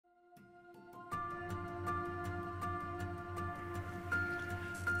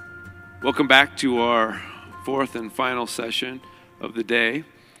Welcome back to our fourth and final session of the day.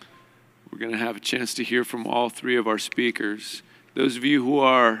 We're going to have a chance to hear from all three of our speakers. Those of you who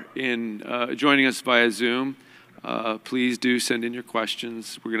are joining us via Zoom, please do send in your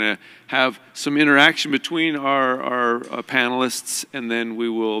questions. We're going to have some interaction between our panelists, and then we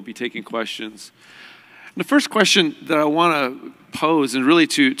will be taking questions. And the first question that I want to pose, and really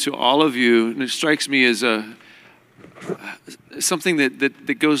to all of you, and it strikes me as something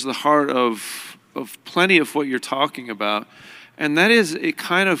that goes to the heart of plenty of what you're talking about, and that is a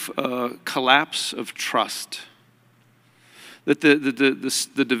kind of collapse of trust. That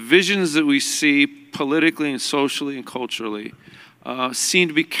the divisions that we see politically and socially and culturally seem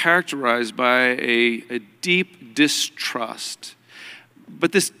to be characterized by a deep distrust.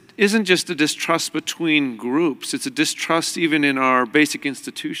 But this isn't just a distrust between groups, it's a distrust even in our basic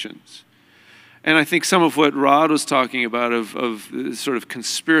institutions. And I think some of what Rod was talking about of sort of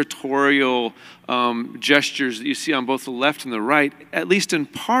conspiratorial gestures that you see on both the left and the right, at least in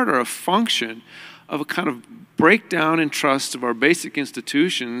part are a function of a kind of breakdown in trust of our basic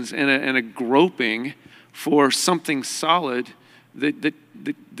institutions and a groping for something solid that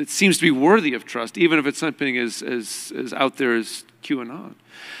seems to be worthy of trust, even if it's something as out there as QAnon.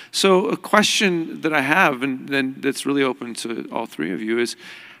 So a question that I have, and then that's really open to all three of you, is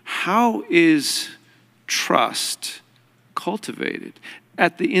how is trust cultivated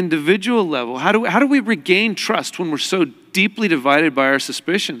at the individual level? How do we regain trust when we're so deeply divided by our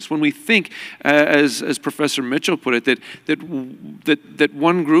suspicions? When we think, as Professor Mitchell put it, that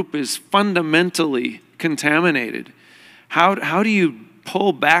one group is fundamentally contaminated. How do you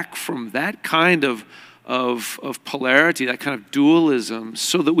pull back from that kind of polarity, that kind of dualism,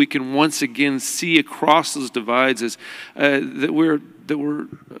 so that we can once again see across those divides as that we're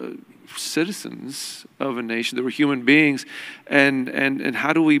citizens of a nation, that we're human beings, and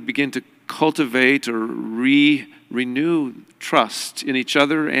how do we begin to cultivate or renew trust in each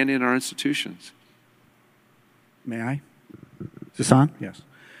other and in our institutions? May I? Is this on? Yes.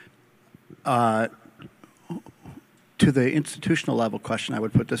 To the institutional level question, I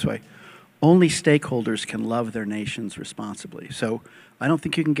would put it this way. Only stakeholders can love their nations responsibly. So I don't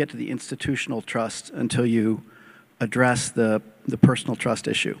think you can get to the institutional trust until you address the personal trust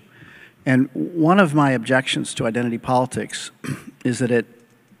issue. And one of my objections to identity politics is that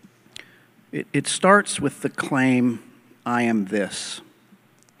it starts with the claim, I am this.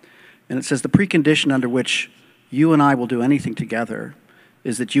 And it says the precondition under which you and I will do anything together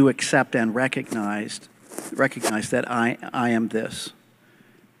is that you accept and recognize that I am this.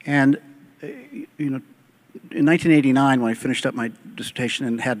 And you know, in 1989, when I finished up my dissertation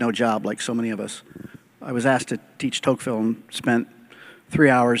and had no job, like so many of us, I was asked to teach Tocqueville and spent 3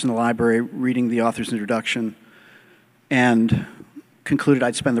 hours in the library reading the author's introduction and concluded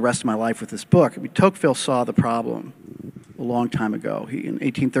I'd spend the rest of my life with this book. I mean, Tocqueville saw the problem a long time ago. In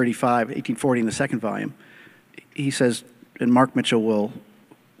 1840, in the second volume, he says, and Mark Mitchell will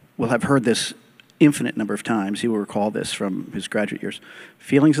have heard this infinite number of times. He will recall this from his graduate years.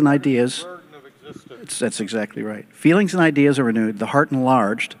 Feelings and ideas. That's exactly right. Feelings and ideas are renewed, the heart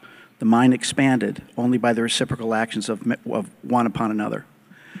enlarged, the mind expanded only by the reciprocal actions of one upon another.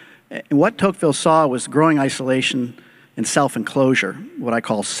 And what Tocqueville saw was growing isolation and self-enclosure, what I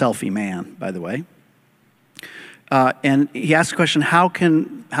call selfie man, by the way. And he asked the question, how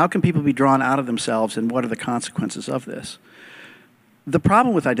can people be drawn out of themselves, and what are the consequences of this? The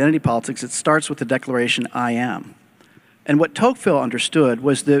problem with identity politics, it starts with the declaration, I am. And what Tocqueville understood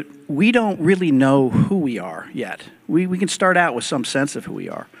was that we don't really know who we are yet. We can start out with some sense of who we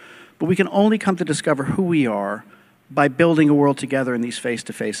are, but we can only come to discover who we are by building a world together in these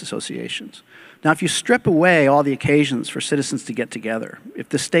face-to-face associations. Now, if you strip away all the occasions for citizens to get together, if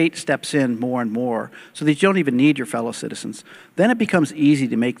the state steps in more and more so that you don't even need your fellow citizens, then it becomes easy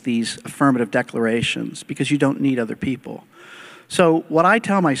to make these affirmative declarations because you don't need other people. So what I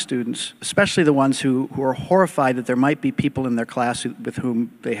tell my students, especially the ones who are horrified that there might be people in their class with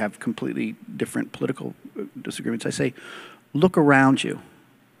whom they have completely different political disagreements, I say, look around you.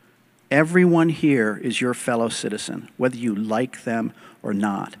 Everyone here is your fellow citizen, whether you like them or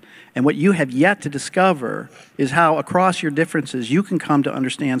not. And what you have yet to discover is how across your differences you can come to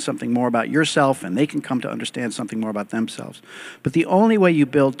understand something more about yourself and they can come to understand something more about themselves. But the only way you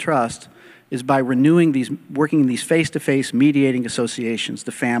build trust is by working in these face-to-face mediating associations,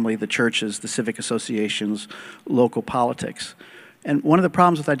 the family, the churches, the civic associations, local politics. And one of the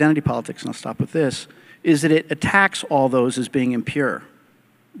problems with identity politics, and I'll stop with this, is that it attacks all those as being impure.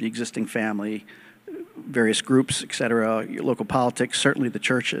 The existing family, various groups, et cetera, your local politics, certainly the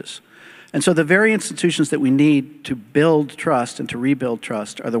churches. And so the very institutions that we need to build trust and to rebuild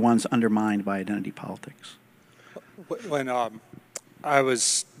trust are the ones undermined by identity politics. When I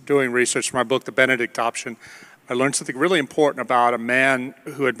was doing research for my book, The Benedict Option, I learned something really important about a man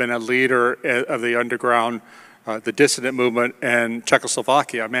who had been a leader of the underground, the dissident movement in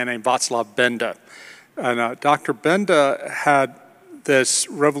Czechoslovakia, a man named Václav Benda. And Dr. Benda had this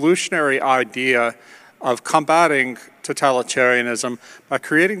revolutionary idea of combating totalitarianism by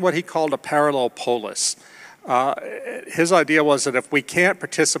creating what he called a parallel polis. His idea was that if we can't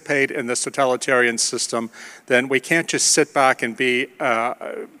participate in this totalitarian system, then we can't just sit back and be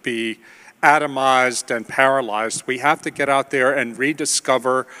atomized and paralyzed. We have to get out there and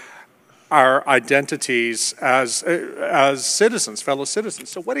rediscover our identities as citizens, fellow citizens.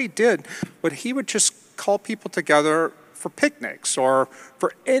 So what he did, he would just call people together for picnics or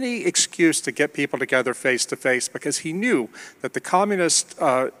for any excuse to get people together face to face, because he knew that the communists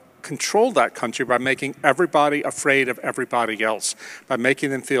controlled that country by making everybody afraid of everybody else, by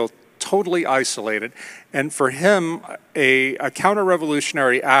making them feel totally isolated. And for him, a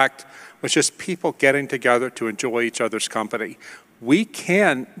counter-revolutionary act was just people getting together to enjoy each other's company. We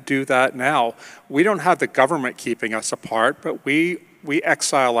can do that now. We don't have the government keeping us apart, but we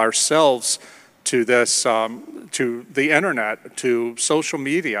exile ourselves to this, to the internet, to social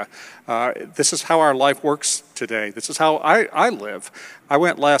media. This is how our life works today. This is how I live. I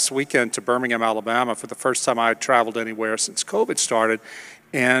went last weekend to Birmingham, Alabama for the first time I had traveled anywhere since COVID started.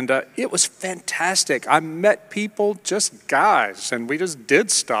 And it was fantastic. I met people, just guys, and we just did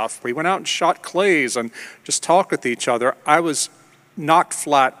stuff. We went out and shot clays and just talked with each other. I was knocked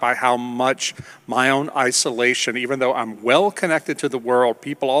flat by how much my own isolation, even though I'm well connected to the world,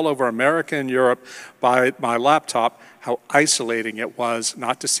 people all over America and Europe by my laptop, how isolating it was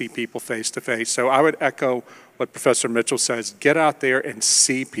not to see people face to face. So I would echo what Professor Mitchell says, get out there and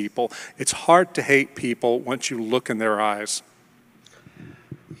see people. It's hard to hate people once you look in their eyes.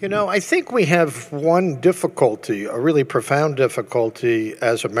 You know, I think we have one difficulty, a really profound difficulty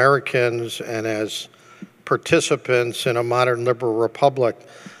as Americans and as participants in a modern liberal republic.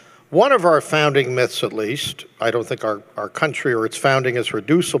 One of our founding myths, at least, I don't think our country or its founding is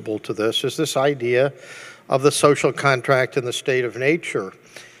reducible to this, is this idea of the social contract and the state of nature.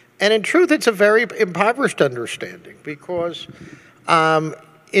 And in truth, it's a very impoverished understanding, because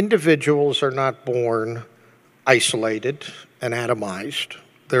individuals are not born isolated and atomized.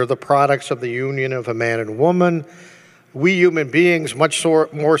 They're the products of the union of a man and a woman. We human beings, much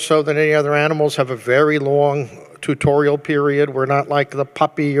more so than any other animals, have a very long tutorial period. We're not like the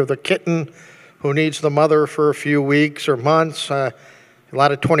puppy or the kitten who needs the mother for a few weeks or months. A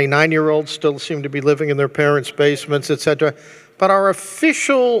lot of 29-year-olds still seem to be living in their parents' basements, etc. But our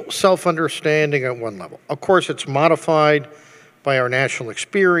official self-understanding at one level, of course, it's modified by our national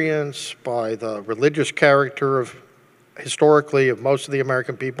experience, by the religious character of historically of most of the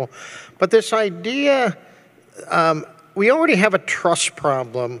American people. But this idea, we already have a trust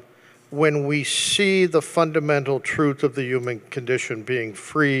problem when we see the fundamental truth of the human condition being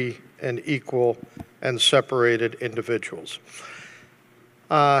free and equal and separated individuals.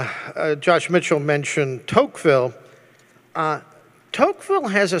 Josh Mitchell mentioned Tocqueville. Tocqueville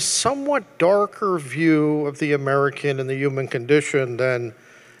has a somewhat darker view of the American and the human condition than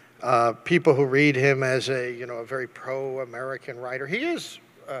people who read him as a very pro-American writer.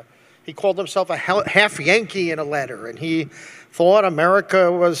 He called himself a half Yankee in a letter, and he thought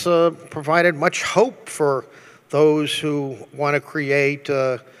America was provided much hope for those who want to create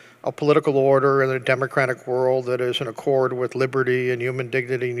a political order in a democratic world that is in accord with liberty and human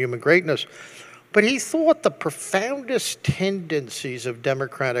dignity and human greatness. But he thought the profoundest tendencies of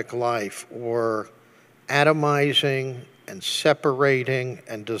democratic life were atomizing and separating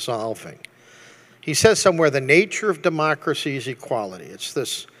and dissolving. He says somewhere the nature of democracy is equality. It's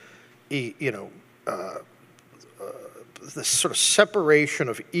this, this sort of separation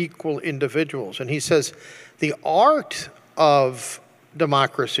of equal individuals. And he says the art of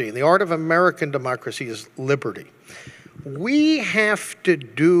democracy, the art of American democracy is liberty. We have to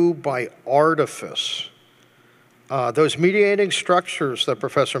do by artifice those mediating structures that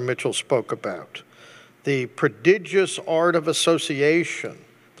Professor Mitchell spoke about, the prodigious art of association,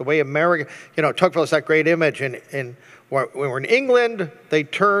 the way America, Tocqueville has that great image. When we're in England, they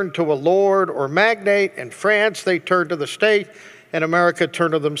turn to a lord or magnate. In France, they turn to the state. In America,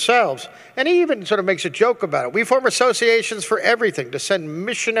 turn to themselves. And he even sort of makes a joke about it. We form associations for everything, to send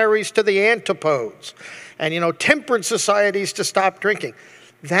missionaries to the antipodes, and temperance societies to stop drinking.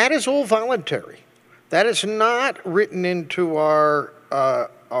 That is all voluntary. That is not written into our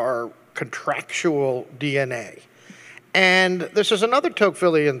contractual DNA. And this is another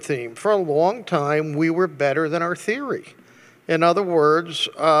Tocquevillian theme. For a long time, we were better than our theory. In other words,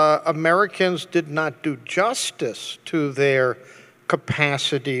 Americans did not do justice to their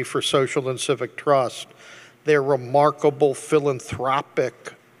capacity for social and civic trust, their remarkable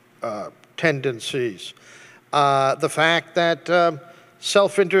philanthropic tendencies. The fact that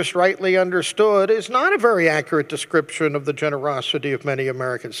self-interest, rightly understood, is not a very accurate description of the generosity of many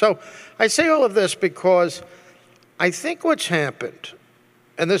Americans. So I say all of this because I think what's happened,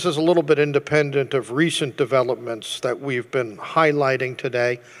 and this is a little bit independent of recent developments that we've been highlighting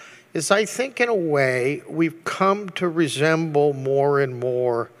today, is I think in a way we've come to resemble more and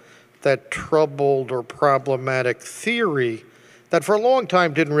more that troubled or problematic theory that for a long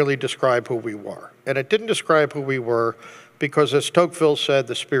time didn't really describe who we were. And it didn't describe who we were because, as Tocqueville said,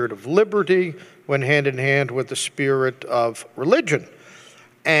 the spirit of liberty went hand in hand with the spirit of religion.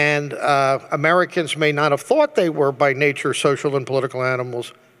 And Americans may not have thought they were by nature social and political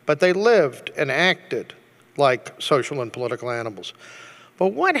animals, but they lived and acted like social and political animals.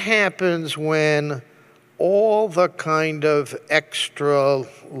 But what happens when all the kind of extra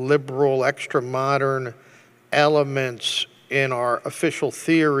liberal, extra modern elements in our official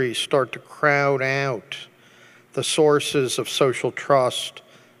theory start to crowd out the sources of social trust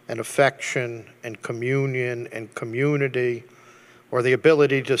and affection and communion and community, or the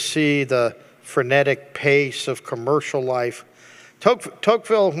ability to see the frenetic pace of commercial life?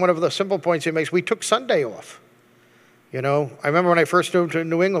 Tocqueville, one of the simple points he makes, we took Sunday off. You know, I remember when I first moved to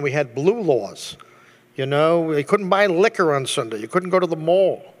New England, we had blue laws. You know, you couldn't buy liquor on Sunday. You couldn't go to the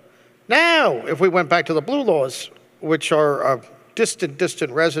mall. Now, if we went back to the blue laws, which are a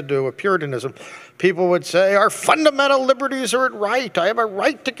distant residue of Puritanism, people would say, our fundamental liberties are at right. I have a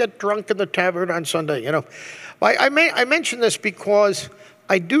right to get drunk in the tavern on Sunday, you know. I mention this because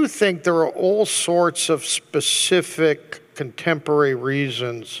I do think there are all sorts of specific contemporary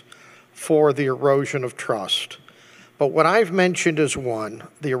reasons for the erosion of trust. But what I've mentioned is one,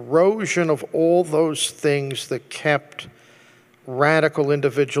 the erosion of all those things that kept radical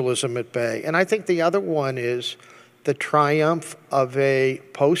individualism at bay. And I think the other one is the triumph of a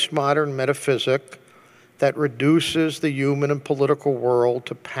postmodern metaphysic that reduces the human and political world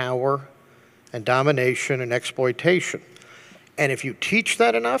to power and domination and exploitation. And if you teach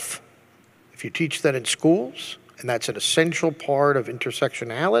that enough, if you teach that in schools, and that's an essential part of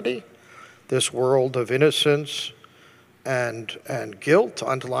intersectionality, this world of innocence and guilt,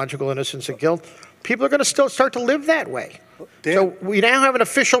 ontological innocence and guilt, people are going to still start to live that way. So we now have an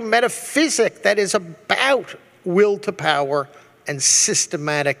official metaphysic that is about will to power and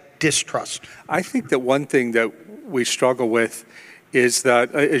systematic distrust. I think that one thing that we struggle with is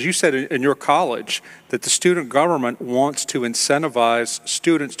that, as you said in your college, that the student government wants to incentivize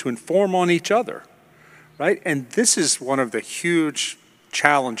students to inform on each other, right? And this is one of the huge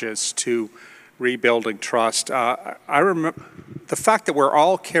challenges to rebuilding trust. I remember the fact that we're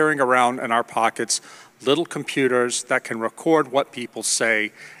all carrying around in our pockets little computers that can record what people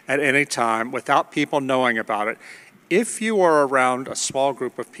say at any time without people knowing about it. If you are around a small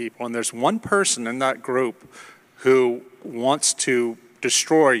group of people and there's one person in that group who wants to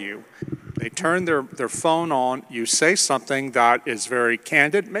destroy you, they turn their phone on, you say something that is very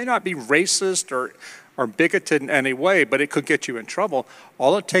candid, may not be racist or bigoted in any way, but it could get you in trouble.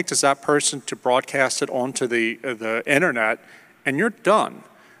 All it takes is that person to broadcast it onto the internet, and you're done.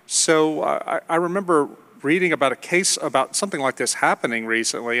 So I remember reading about a case about something like this happening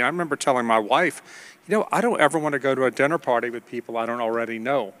recently. I remember telling my wife, you know, I don't ever want to go to a dinner party with people I don't already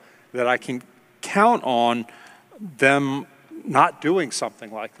know, that I can count on them not doing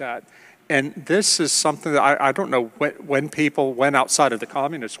something like that. And this is something that I don't know when people went outside of the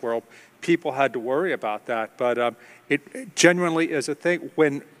communist world, people had to worry about that. But it genuinely is a thing.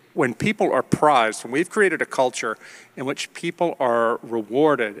 When people are prized, when we've created a culture in which people are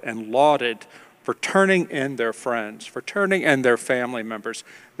rewarded and lauded for turning in their friends, for turning in their family members.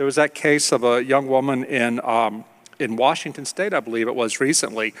 There was that case of a young woman in Washington State, I believe it was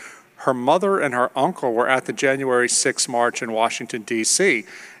recently. Her mother and her uncle were at the January 6th march in Washington, D.C.,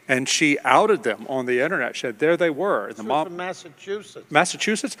 and she outed them on the internet. She said, there they were. The mom from Massachusetts.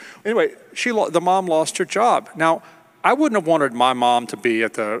 Massachusetts? Anyway, the mom lost her job. Now, I wouldn't have wanted my mom to be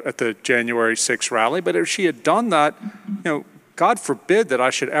at the January 6th rally, but if she had done that, you know, God forbid that I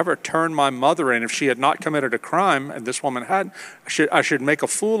should ever turn my mother in if she had not committed a crime, and this woman had. I should make a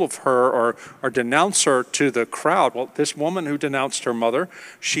fool of her or denounce her to the crowd. Well, this woman who denounced her mother,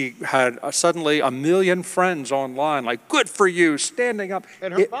 she had suddenly 1 million friends online, like, good for you, standing up.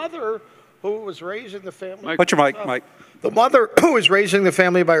 And her mother, who was raising the family. What's your mic, Mike? The mother, who was raising the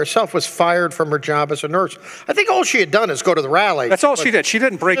family by herself, was fired from her job as a nurse. I think all she had done is go to the rally. That's all she did. She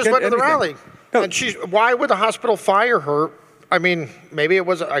didn't break in. She just went to the rally. No. And why would the hospital fire her? I mean, maybe it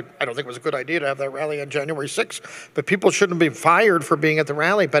was, I don't think it was a good idea to have that rally on January 6th, but people shouldn't be fired for being at the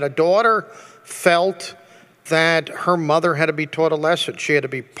rally. But a daughter felt that her mother had to be taught a lesson. She had to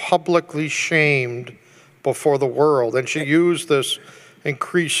be publicly shamed before the world. And she used this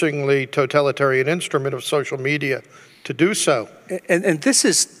increasingly totalitarian instrument of social media to do so. And this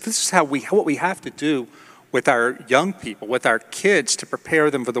is what we have to do with our young people, with our kids, to prepare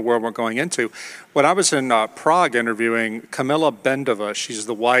them for the world we're going into. When I was in Prague interviewing Kamila Bendova, she's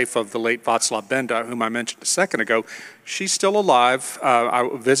the wife of the late Václav Benda, whom I mentioned a second ago. She's still alive. I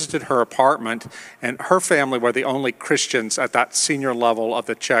visited her apartment, and her family were the only Christians at that senior level of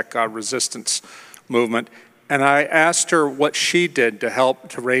the Czech resistance movement. And I asked her what she did to help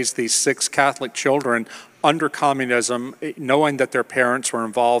to raise these 6 Catholic children under communism, knowing that their parents were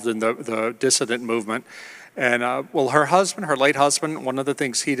involved in the dissident movement. And her late husband, one of the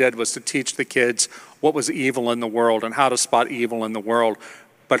things he did was to teach the kids what was evil in the world and how to spot evil in the world.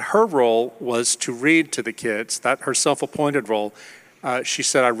 But her role was to read to the kids, that her self-appointed role. She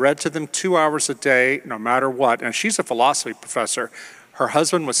said, I read to them 2 hours a day, no matter what. And she's a philosophy professor. Her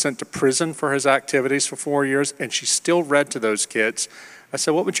husband was sent to prison for his activities for 4 years, and she still read to those kids. I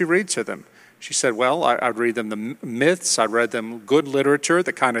said, what would you read to them? She said, well, I'd read them the myths, I read them good literature,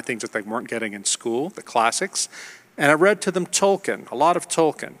 the kind of things that they weren't getting in school, the classics, and I read to them Tolkien, a lot of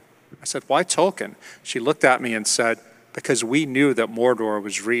Tolkien. I said, why Tolkien? She looked at me and said, because we knew that Mordor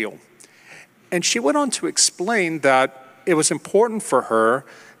was real. And she went on to explain that it was important for her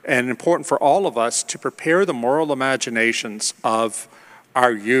and important for all of us to prepare the moral imaginations of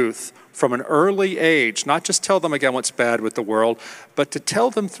our youth from an early age, not just tell them again what's bad with the world, but to tell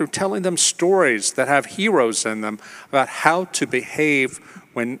them through telling them stories that have heroes in them about how to behave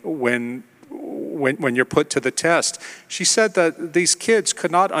when you're put to the test. She said that these kids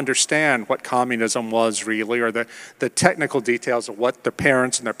could not understand what communism was really, or the technical details of what their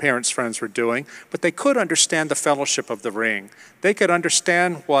parents and their parents' friends were doing, but they could understand the Fellowship of the Ring. They could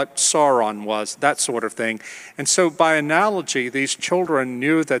understand what Sauron was, that sort of thing. And so by analogy, these children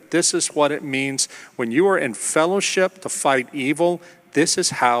knew that this is what it means when you are in fellowship to fight evil. This is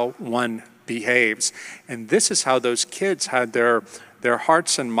how one behaves. And this is how those kids had their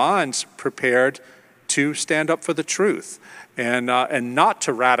hearts and minds prepared to stand up for the truth and not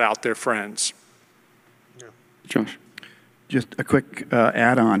to rat out their friends. Yeah. Josh? Just a quick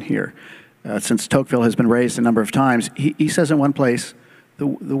add-on here. Since Tocqueville has been raised a number of times, he says in one place, the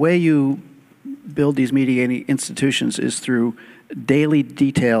way you build these mediating institutions is through daily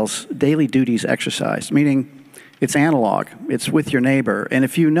duties exercised, meaning it's analog, it's with your neighbor. And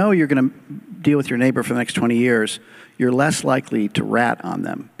if you know you're going to deal with your neighbor for the next 20 years, you're less likely to rat on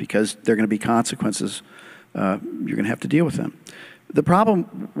them because there are going to be consequences. You're going to have to deal with them. The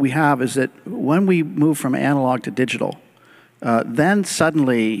problem we have is that when we move from analog to digital, then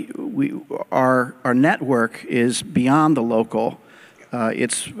suddenly our network is beyond the local.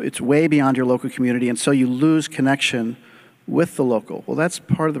 It's way beyond your local community, and so you lose connection with the local. Well, that's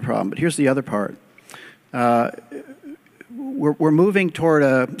part of the problem, but here's the other part. We're moving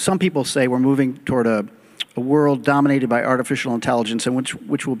toward some people say we're moving toward a world dominated by artificial intelligence, and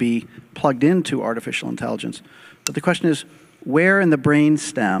which will be plugged into artificial intelligence. But the question is, where in the brain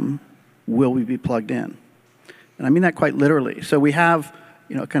stem will we be plugged in? And I mean that quite literally. So we have,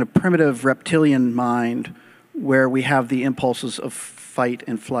 a kind of primitive reptilian mind where we have the impulses of fight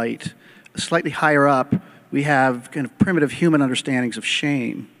and flight. Slightly higher up, we have kind of primitive human understandings of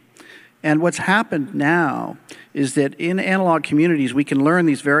shame. And what's happened now is that in analog communities, we can learn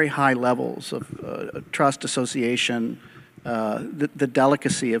these very high levels of trust, association, the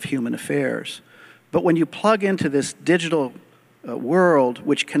delicacy of human affairs. But when you plug into this digital world,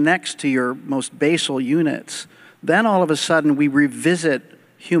 which connects to your most basal units, then all of a sudden we revisit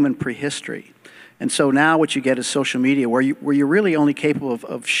human prehistory. And so now what you get is social media, where you're really only capable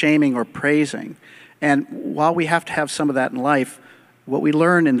of shaming or praising. And while we have to have some of that in life, what we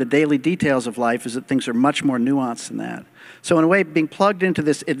learn in the daily details of life is that things are much more nuanced than that. So in a way, being plugged into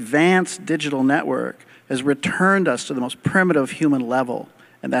this advanced digital network has returned us to the most primitive human level,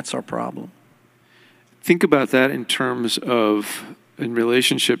 and that's our problem. Think about that in terms of, in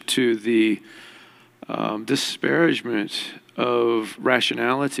relationship to the disparagement of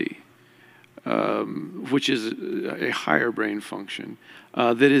rationality, which is a higher brain function,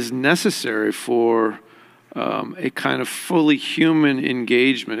 that is necessary for a kind of fully human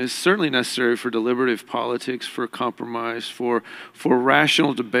engagement is certainly necessary for deliberative politics, for compromise, for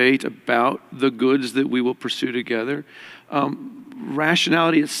rational debate about the goods that we will pursue together.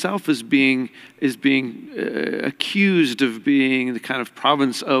 Rationality itself is being accused of being the kind of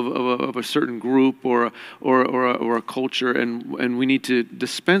province of a certain group or a culture, and we need to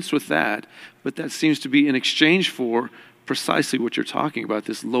dispense with that. But that seems to be in exchange for precisely what you're talking about,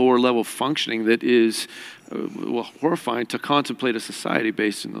 this lower level functioning that is horrifying to contemplate a society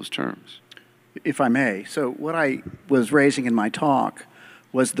based in those terms. If I may, so what I was raising in my talk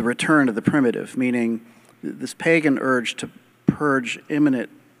was the return of the primitive, meaning this pagan urge to purge imminent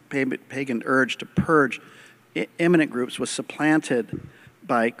groups was supplanted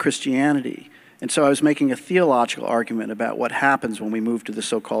by Christianity. And so I was making a theological argument about what happens when we move to the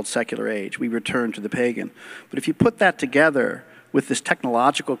so-called secular age. We return to the pagan. But if you put that together with this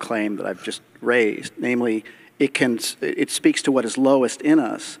technological claim that I've just raised, namely it speaks to what is lowest in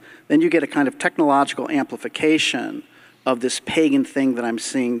us, then you get a kind of technological amplification of this pagan thing that I'm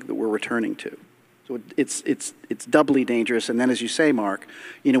seeing that we're returning to. So it's doubly dangerous. And then, as you say, Mark,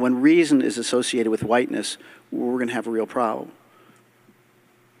 when reason is associated with whiteness, we're going to have a real problem.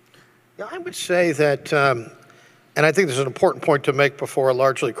 Yeah, I would say that, and I think this is an important point to make before a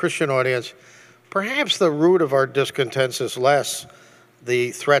largely Christian audience, perhaps the root of our discontents is less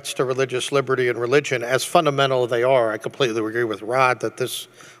the threats to religious liberty and religion, as fundamental they are. I completely agree with Rod that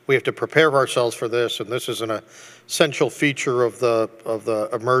we have to prepare ourselves for this, and this is an essential feature of the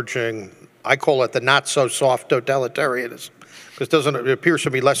emerging, I call it the not so soft totalitarianism, because it appears to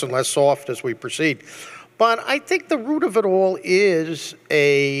be less and less soft as we proceed. But I think the root of it all is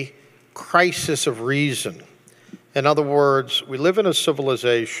a crisis of reason. In other words, we live in a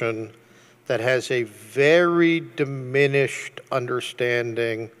civilization that has a very diminished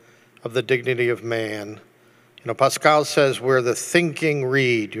understanding of the dignity of man. Pascal says we're the thinking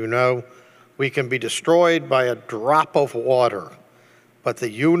reed, we can be destroyed by a drop of water, but the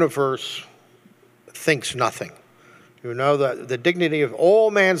universe thinks nothing. The dignity of all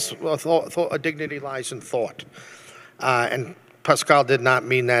man's dignity lies in thought. And Pascal did not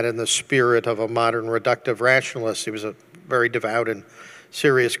mean that in the spirit of a modern reductive rationalist. He was a very devout and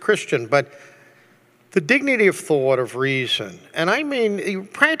serious Christian. But the dignity of thought, of reason, and I mean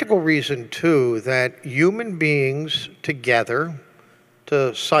practical reason too, that human beings together,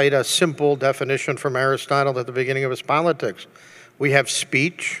 to cite a simple definition from Aristotle at the beginning of his Politics, we have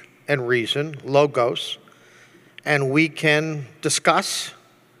speech and reason, logos, and we can discuss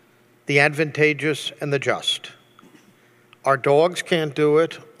the advantageous and the just. Our dogs can't do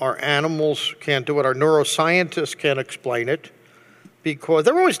it. Our animals can't do it. Our neuroscientists can't explain it because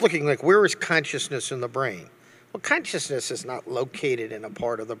they're always looking like, where is consciousness in the brain? Well, consciousness is not located in a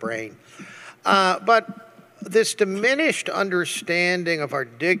part of the brain. But this diminished understanding of our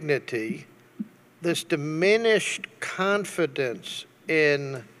dignity, this diminished confidence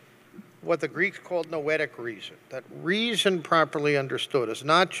in what the Greeks called noetic reason, that reason properly understood is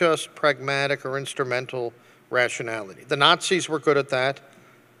not just pragmatic or instrumental rationality. The Nazis were good at that.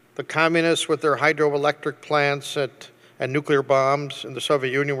 The communists with their hydroelectric plants and nuclear bombs in the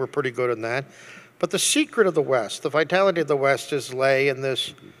Soviet Union were pretty good at that. But the secret of the West, the vitality of the West, lay in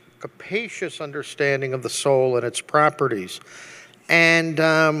this capacious understanding of the soul and its properties. And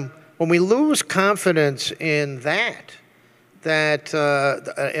when we lose confidence in that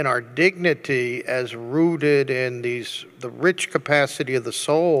in our dignity as rooted in the rich capacity of the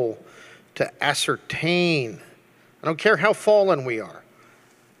soul to ascertain, I don't care how fallen we are,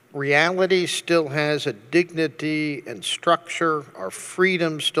 reality still has a dignity and structure. Our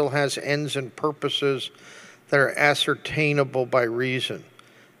freedom still has ends and purposes that are ascertainable by reason.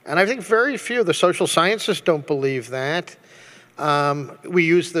 And I think very few of the social sciences don't believe that. We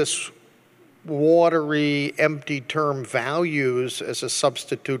use this watery, empty term values as a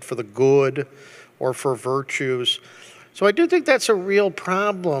substitute for the good or for virtues. So I do think that's a real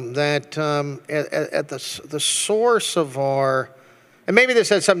problem, that at the source of our, and maybe this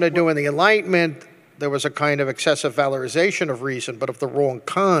had something to do with the Enlightenment, there was a kind of excessive valorization of reason, but of the wrong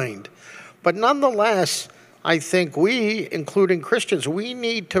kind. But nonetheless, I think we, including Christians, we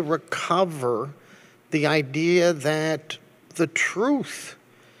need to recover the idea that the truth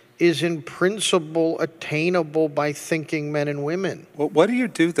is in principle attainable by thinking men and women. Well, what do you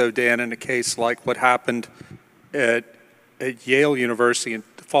do, though, Dan, in a case like what happened at Yale University in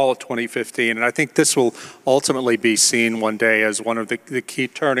the fall of 2015? And I think this will ultimately be seen one day as one of the key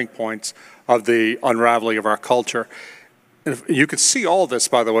turning points of the unraveling of our culture. And you can see all this,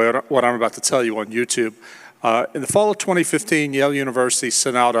 by the way, what I'm about to tell you on YouTube. In the fall of 2015, Yale University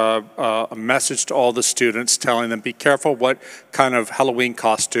sent out a message to all the students telling them, be careful what kind of Halloween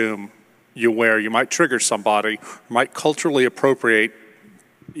costume you wear. You might trigger somebody, might culturally appropriate,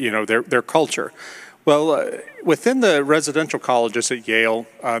 their culture. Well, within the residential colleges at Yale,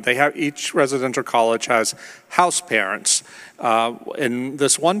 each residential college has house parents. In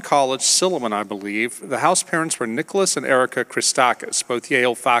this one college, Silliman, I believe, the house parents were Nicholas and Erica Christakis, both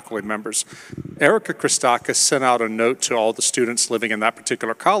Yale faculty members. Erica Christakis sent out a note to all the students living in that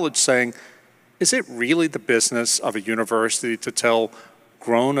particular college saying, is it really the business of a university to tell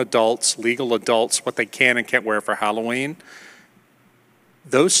grown adults, legal adults, what they can and can't wear for Halloween?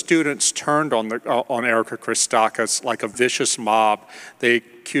 Those students turned on Erica Christakis like a vicious mob. They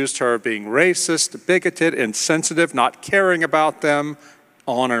accused her of being racist, bigoted, insensitive, not caring about them,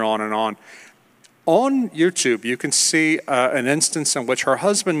 on and on and on. On YouTube, you can see an instance in which her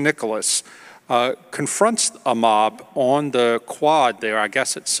husband, Nicholas, confronts a mob on the quad there, I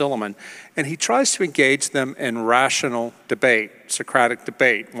guess at Silliman, and he tries to engage them in rational debate, Socratic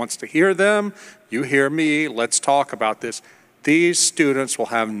debate. Wants to hear them, you hear me, let's talk about this. These students will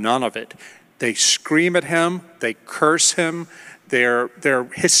have none of it. They scream at him, they curse him, they're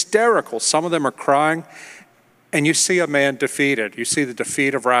hysterical. Some of them are crying, and you see a man defeated. You see the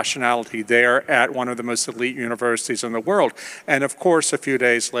defeat of rationality there at one of the most elite universities in the world. And of course, a few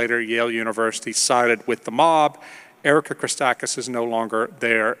days later, Yale University sided with the mob. Erica Christakis is no longer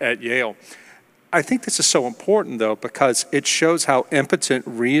there at Yale. I think this is so important, though, because it shows how impotent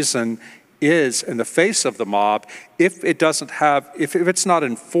reason is in the face of the mob if it's not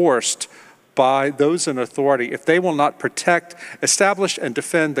enforced by those in authority, if they will not protect, establish, and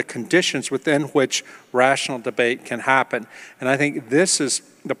defend the conditions within which rational debate can happen. And I think this is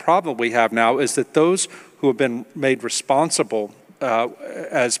the problem we have now, is that those who have been made responsible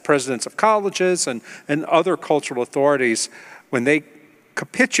as presidents of colleges and other cultural authorities, when they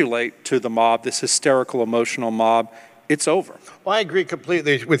capitulate to the mob, this hysterical, emotional mob, it's over. Well, I agree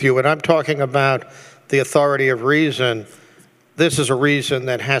completely with you. When I'm talking about the authority of reason, this is a reason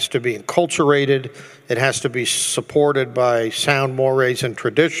that has to be enculturated. It has to be supported by sound mores and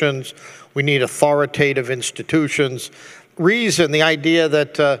traditions. We need authoritative institutions. Reason, the idea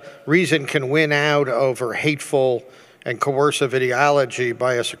that reason can win out over hateful and coercive ideology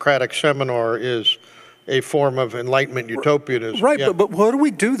by a Socratic seminar is a form of Enlightenment utopianism. Right, yeah. but what do we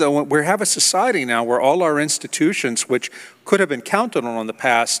do, though? We have a society now where all our institutions, which could have been counted on in the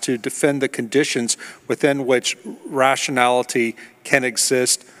past to defend the conditions within which rationality can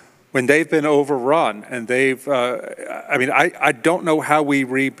exist, when they've been overrun and they've, I don't know how we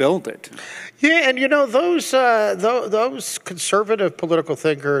rebuild it. Yeah, and those conservative political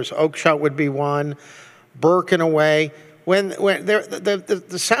thinkers, Oakeshott would be one, Burke in a way, when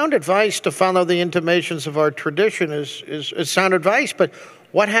the sound advice to follow the intimations of our tradition is sound advice, but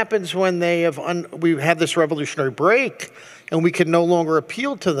what happens when we have this revolutionary break and we can no longer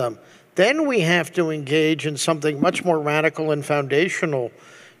appeal to them? Then we have to engage in something much more radical and foundational.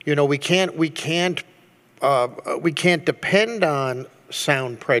 We can't depend on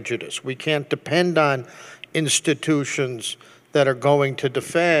sound prejudice. We can't depend on institutions that are going to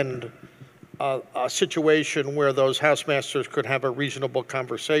defend a situation where those housemasters could have a reasonable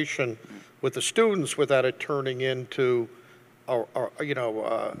conversation with the students without it turning into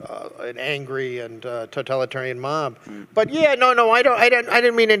an angry and totalitarian mob. But yeah, no, I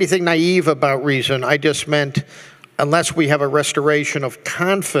didn't mean anything naive about reason. I just meant unless we have a restoration of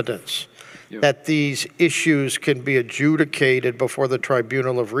confidence that these issues can be adjudicated before the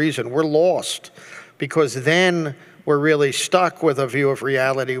tribunal of reason, we're lost, because then we're really stuck with a view of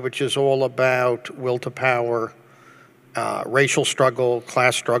reality which is all about will to power, racial struggle,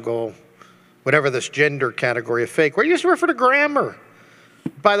 class struggle, whatever this gender category of fake. We're used to refer to grammar.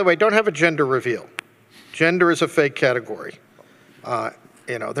 By the way, don't have a gender reveal. Gender is a fake category. There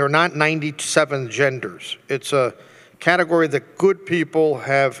are not 97 genders. It's a category that good people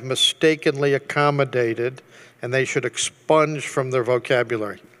have mistakenly accommodated, and they should expunge from their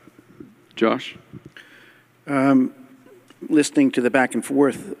vocabulary. Josh? Listening to the back and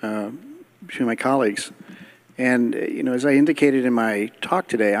forth between my colleagues, and as I indicated in my talk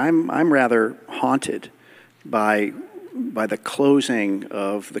today, I'm rather haunted by the closing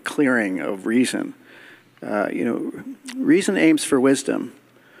of the clearing of reason. Reason aims for wisdom,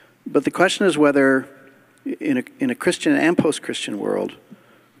 but the question is whether, in a Christian and post-Christian world,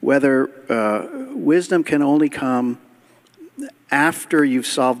 whether wisdom can only come after you've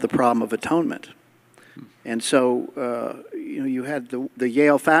solved the problem of atonement. And so, you had the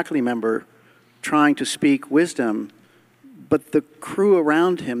Yale faculty member trying to speak wisdom But the crew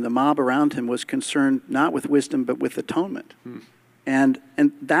around him, the mob around him, was concerned not with wisdom but with atonement. And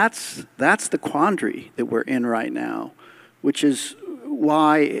that's the quandary that we're in right now, which is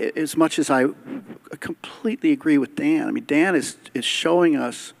why, as much as I completely agree with Dan, I mean, Dan is showing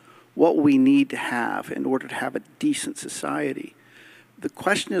us what we need to have in order to have a decent society. The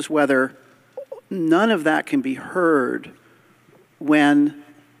question is whether none of that can be heard when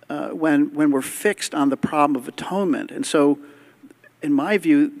we're fixed on the problem of atonement. And so, in my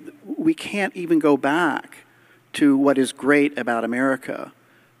view, we can't even go back to what is great about America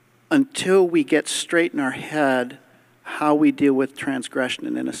until we get straight in our head how we deal with transgression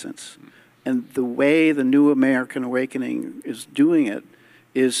and innocence. And the way the New American Awakening is doing it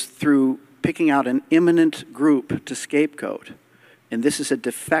is through picking out an imminent group to scapegoat. And this is a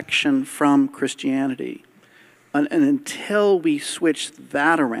defection from Christianity. And until we switch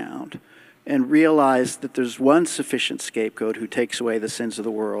that around and realize that there's one sufficient scapegoat who takes away the sins of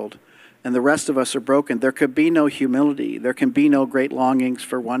the world, and the rest of us are broken, there could be no humility. There can be no great longings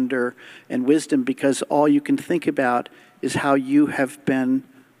for wonder and wisdom, because all you can think about is how you have been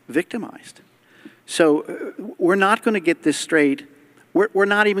victimized. So we're not going to get this straight. We're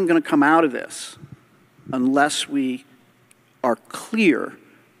not even going to come out of this unless we are clear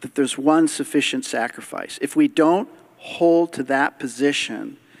that there's one sufficient sacrifice. If we don't hold to that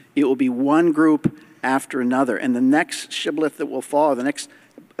position, it will be one group after another. And the next shibboleth that will fall, the next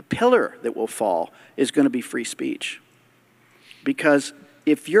pillar that will fall, is going to be free speech. Because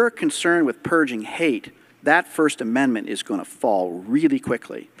if you're concerned with purging hate, that First Amendment is going to fall really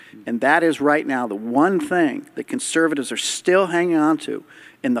quickly. And that is right now the one thing that conservatives are still hanging on to,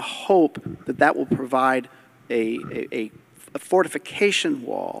 in the hope that that will provide a fortification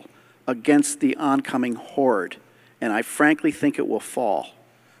wall against the oncoming horde. And I frankly think it will fall.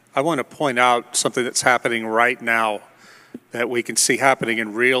 I want to point out something that's happening right now that we can see happening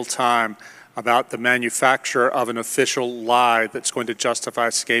in real time about the manufacture of an official lie that's going to justify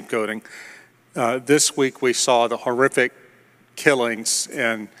scapegoating. This week we saw the horrific killings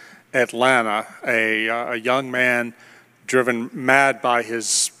in Atlanta. A young man driven mad by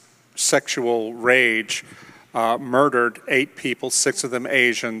his sexual rage murdered 8 people, 6 of them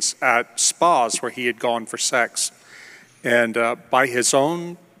Asians, at spas where he had gone for sex. And by his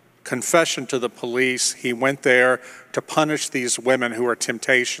own confession to the police, he went there to punish these women who are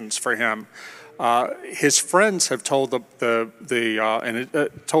temptations for him. His friends have told told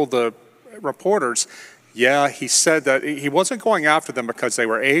the reporters, yeah, he said that he wasn't going after them because they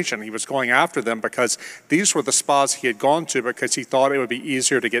were Asian. He was going after them because these were the spas he had gone to because he thought it would be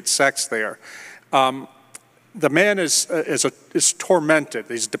easier to get sex there. The man is tormented.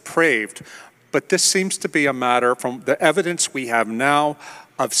 He's depraved. But this seems to be a matter, from the evidence we have now,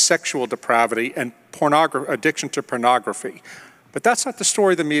 of sexual depravity and addiction to pornography. But that's not the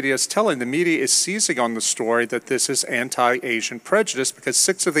story the media is telling. The media is seizing on the story that this is anti-Asian prejudice because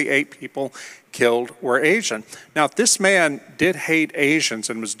 6 of the 8 people killed were Asian. Now, if this man did hate Asians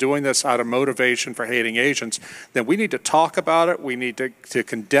and was doing this out of motivation for hating Asians, then we need to talk about it, we need to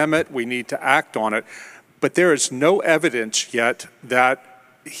condemn it, we need to act on it. But there is no evidence yet that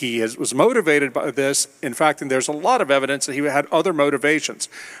he was motivated by this. In fact, and there's a lot of evidence that he had other motivations.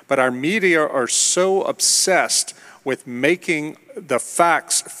 But our media are so obsessed with making the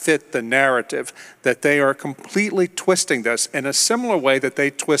facts fit the narrative that they are completely twisting this in a similar way that they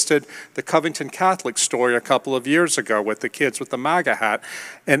twisted the Covington Catholic story a couple of years ago with the kids with the MAGA hat.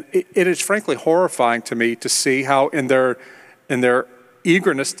 And it is frankly horrifying to me to see how in their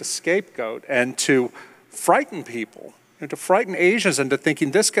eagerness to scapegoat and to frighten people, and to frighten Asians into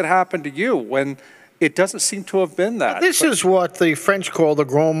thinking this could happen to you when it doesn't seem to have been that. This is what the French call the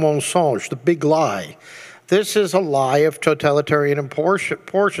grand mensonge, the big lie. This is a lie of totalitarian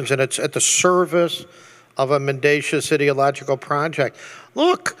proportions, and it's at the service of a mendacious ideological project.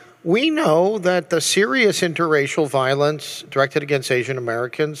 Look, we know that the serious interracial violence directed against Asian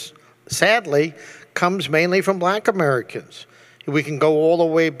Americans, sadly, comes mainly from Black Americans. We can go all the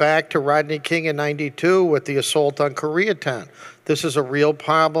way back to Rodney King in '92 with the assault on Koreatown. This is a real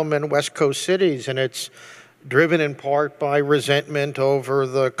problem in West Coast cities, and it's driven in part by resentment over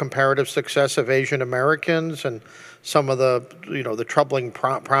the comparative success of Asian Americans and some of the, the troubling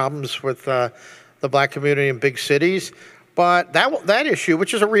problems with the Black community in big cities. But that issue,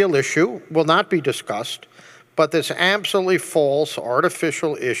 which is a real issue, will not be discussed. But this absolutely false,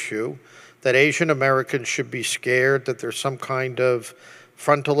 artificial issue that Asian Americans should be scared that there's some kind of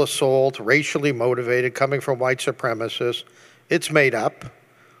frontal assault, racially motivated, coming from white supremacists. It's made up.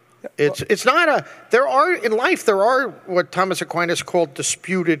 It's not there are what Thomas Aquinas called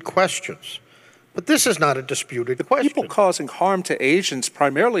disputed questions. But this is not a disputed question. People causing harm to Asians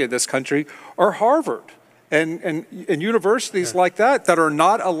primarily in this country are Harvard and universities like that are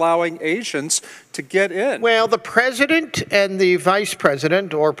not allowing Asians to get in. Well, the president and the vice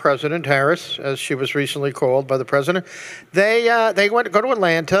president, or President Harris, as she was recently called by the president, they go to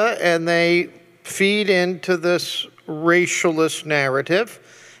Atlanta and they feed into this racialist narrative,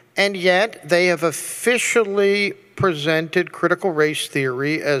 and yet they have officially presented critical race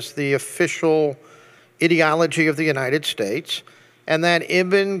theory as the official ideology of the United States, and that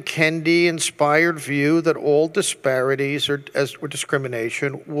Ibn Kendi-inspired view that all disparities or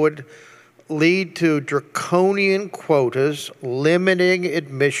discrimination would lead to draconian quotas limiting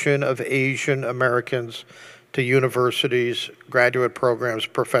admission of Asian Americans to universities, graduate programs,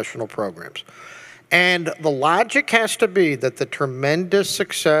 professional programs. And the logic has to be that the tremendous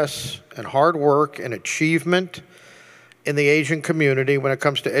success and hard work and achievement in the Asian community when it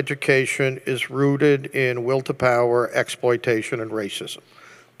comes to education is rooted in will to power, exploitation, and racism.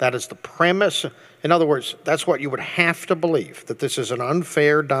 That is the premise. In other words, that's what you would have to believe, that this is an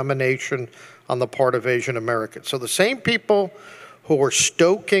unfair domination on the part of Asian Americans. So the same people who are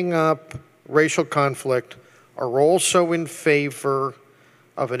stoking up racial conflict are also in favor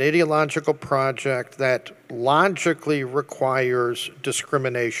of an ideological project that logically requires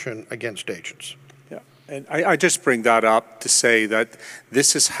discrimination against Asians. Yeah, and I just bring that up to say that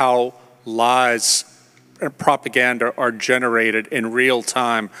this is how lies and propaganda are generated in real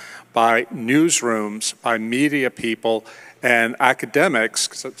time by newsrooms, by media people, and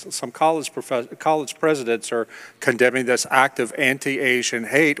academics. Some college presidents are condemning this act of anti-Asian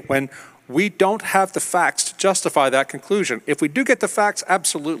hate when we don't have the facts to justify that conclusion. If we do get the facts,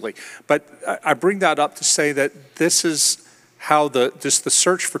 absolutely. But I bring that up to say that this is how the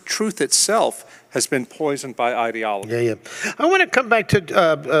search for truth itself has been poisoned by ideology. Yeah. I want to come back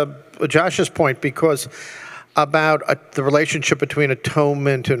to Josh's point because about the relationship between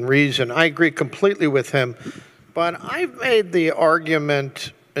atonement and reason. I agree completely with him, but I've made the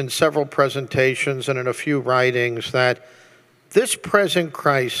argument in several presentations and in a few writings that this present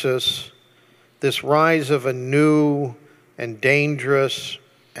crisis, this rise of a new and dangerous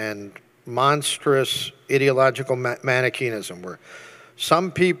and monstrous ideological Manichaeism, where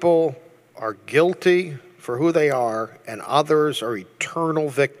some people are guilty for who they are and others are eternal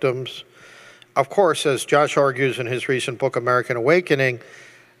victims. Of course, as Josh argues in his recent book, American Awakening,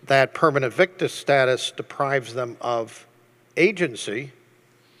 that permanent victim status deprives them of agency,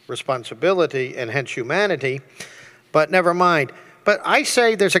 responsibility, and hence humanity. But never mind. But I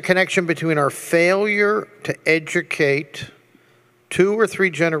say there's a connection between our failure to educate 2 or 3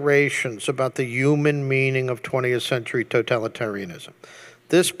 generations about the human meaning of 20th century totalitarianism.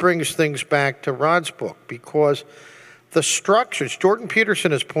 This brings things back to Rod's book because the structures, Jordan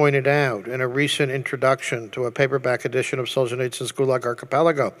Peterson has pointed out in a recent introduction to a paperback edition of Solzhenitsyn's Gulag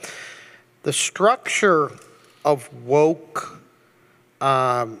Archipelago, the structure of woke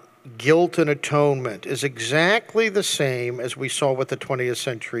guilt and atonement is exactly the same as we saw with the 20th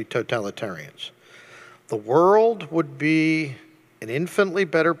century totalitarians. The world would be an infinitely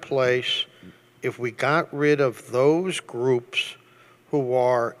better place if we got rid of those groups who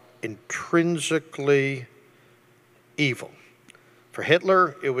are intrinsically evil. For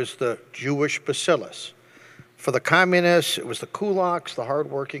Hitler, it was the Jewish bacillus. For the communists, it was the kulaks, the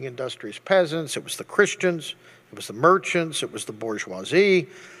hardworking industrious peasants. It was the Christians. It was the merchants. It was the bourgeoisie.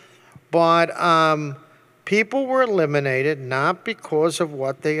 But people were eliminated not because of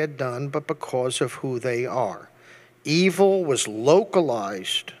what they had done, but because of who they are. Evil was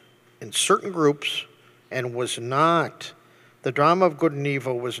localized in certain groups and was not, the drama of good and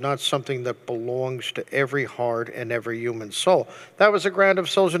evil was not something that belongs to every heart and every human soul. That was the ground of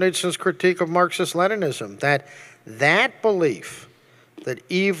Solzhenitsyn's critique of Marxist-Leninism, that belief that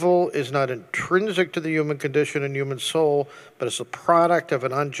evil is not intrinsic to the human condition and human soul, but is a product of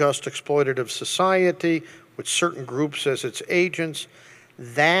an unjust, exploitative society with certain groups as its agents.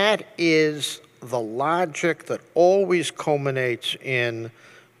 That is the logic that always culminates in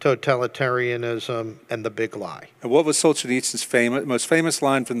totalitarianism and the big lie. And what was Solzhenitsyn's most famous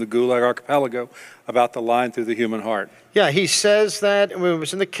line from the Gulag Archipelago about the line through the human heart? Yeah, he says that when he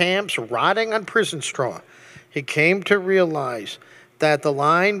was in the camps, rotting on prison straw, he came to realize that the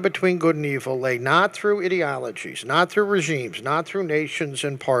line between good and evil lay not through ideologies, not through regimes, not through nations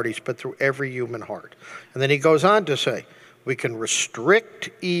and parties, but through every human heart. And then he goes on to say, we can restrict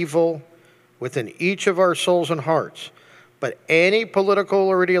evil within each of our souls and hearts, but any political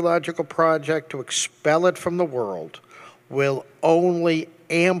or ideological project to expel it from the world will only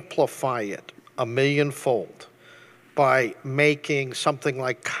amplify it 1,000,000-fold. by making something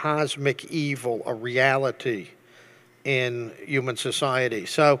like cosmic evil a reality in human society.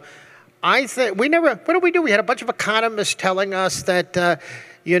 So I think we never, what did we do? We had a bunch of economists telling us that,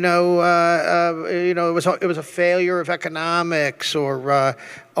 it was a failure of economics, or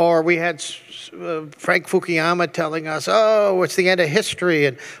we had Frank Fukuyama telling us, oh, it's the end of history,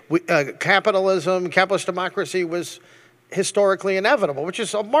 and capitalist democracy was historically inevitable, which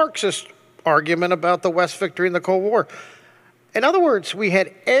is a Marxist argument about the West victory in the Cold War. In other words, we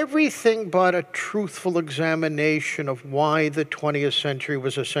had everything but a truthful examination of why the 20th century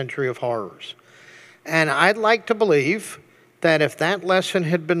was a century of horrors. And I'd like to believe that if that lesson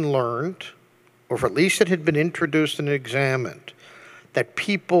had been learned, or if at least it had been introduced and examined, that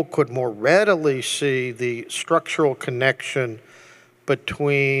people could more readily see the structural connection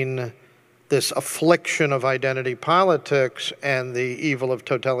between this affliction of identity politics and the evil of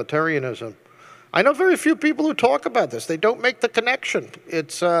totalitarianism. I know very few people who talk about this. They don't make the connection.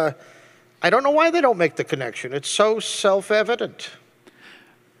 It's, I don't know why they don't make the connection. It's so self-evident.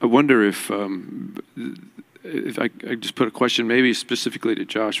 I wonder if I just put a question maybe specifically to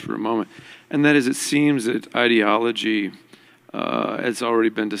Josh for a moment, and that is, it seems that ideology, as already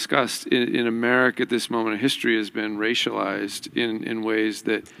been discussed, in America at this moment of history has been racialized in ways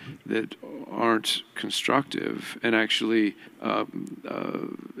that aren't constructive and actually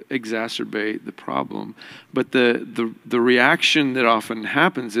exacerbate the problem. But the reaction that often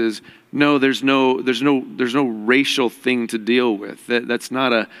happens is, no, there's no racial thing to deal with. That's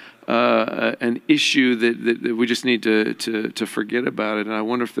not an issue that we just need to forget about it. And I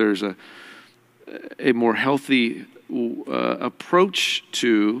wonder if there's a more healthy approach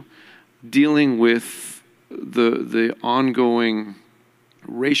to dealing with the ongoing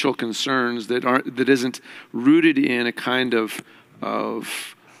racial concerns that isn't rooted in a kind of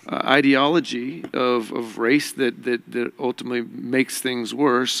ideology of race that ultimately makes things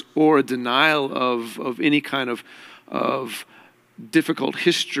worse, or a denial of any kind of difficult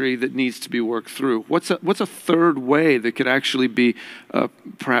history that needs to be worked through. What's a third way that could actually be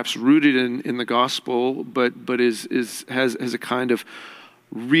perhaps rooted in the gospel, but has a kind of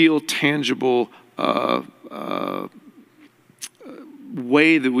real, tangible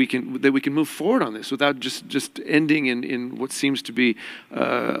way that we can move forward on this without just ending in what seems to be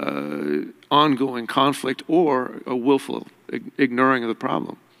ongoing conflict or a willful ignoring of the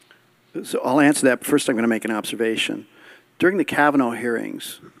problem? So I'll answer that. First, I'm going to make an observation. During the Kavanaugh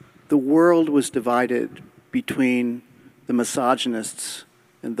hearings, the world was divided between the misogynists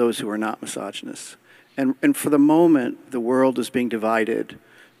and those who are not misogynists. And for the moment, the world is being divided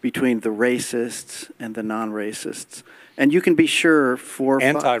between the racists and the non-racists. And you can be sure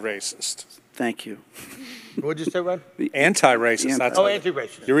Anti-racist. Thank you. What did you say, Rod? Anti-racist.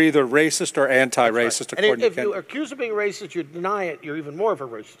 Anti-racist. You're either racist or anti-racist. Right. And if you accuse of being racist, you deny it, you're even more of a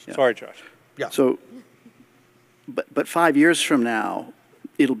racist. Yeah. Sorry, Josh. Yeah. So, but 5 years from now,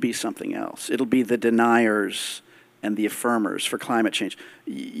 it'll be something else. It'll be the deniers and the affirmers for climate change.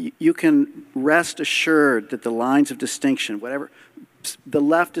 You can rest assured that the lines of distinction, whatever, the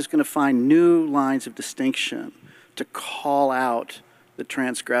left is going to find new lines of distinction to call out the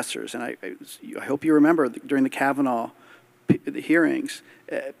transgressors. And I hope you remember during the Kavanaugh hearings,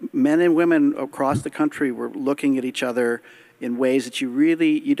 men and women across the country were looking at each other in ways that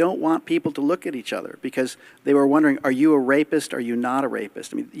you don't want people to look at each other, because they were wondering, are you a rapist? Are you not a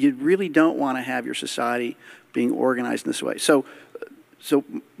rapist? I mean, you really don't want to have your society being organized in this way. So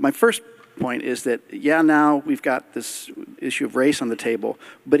my first point is that, yeah, now we've got this issue of race on the table,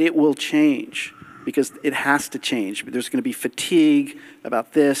 but it will change, because it has to change. There's going to be fatigue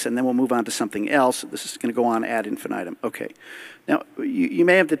about this, and then we'll move on to something else. This is going to go on ad infinitum. Okay. Now, you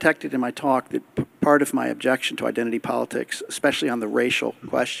may have detected in my talk that part of my objection to identity politics, especially on the racial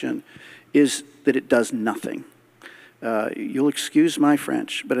question, is that it does nothing. You'll excuse my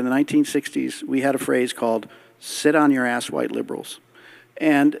French, but in the 1960s, we had a phrase called, "sit on your ass, white liberals."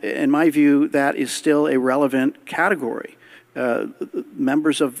 And in my view, that is still a relevant category.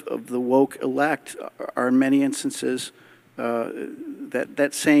 Members of the woke elect are in many instances that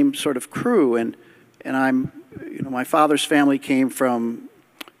same sort of crew. And my father's family came from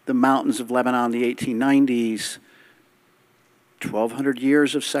the mountains of Lebanon in the 1890s, 1,200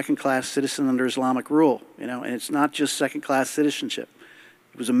 years of second-class citizen under Islamic rule, and it's not just second-class citizenship.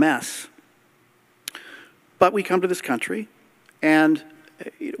 It was a mess. But we come to this country, and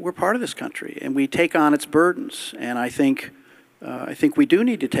we're part of this country, and we take on its burdens. And I think we do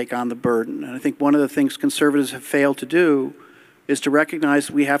need to take on the burden. And I think one of the things conservatives have failed to do is to recognize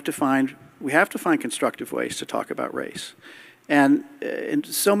we have to find constructive ways to talk about race. And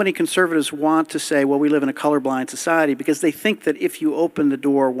so many conservatives want to say, well, we live in a colorblind society, because they think that if you open the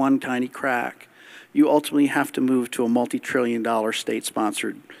door one tiny crack, you ultimately have to move to a multi-trillion-dollar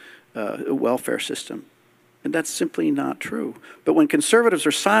state-sponsored welfare system. And that's simply not true. But when conservatives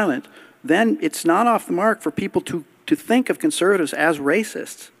are silent, then it's not off the mark for people to think of conservatives as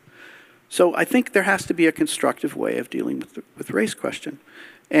racists. So I think there has to be a constructive way of dealing with the race question.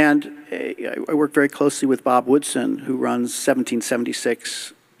 And I work very closely with Bob Woodson, who runs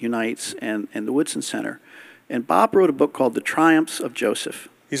 1776 Unites and the Woodson Center. And Bob wrote a book called The Triumphs of Joseph.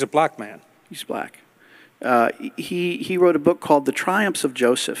 He's a black man. He's black. He wrote a book called The Triumphs of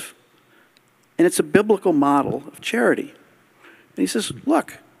Joseph. And it's a biblical model of charity. And he says,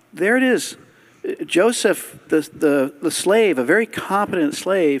 look, there it is. Joseph, the slave, a very competent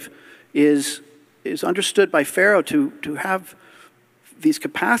slave, is understood by Pharaoh to have these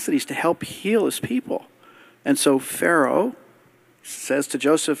capacities to help heal his people. And so Pharaoh says to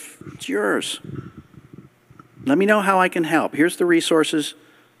Joseph, it's yours. Let me know how I can help. Here's the resources.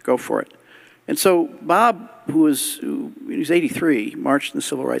 Go for it. And so Bob, he was 83, marched in the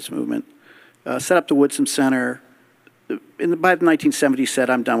Civil Rights Movement, set up the Woodson Center. By the 1970s,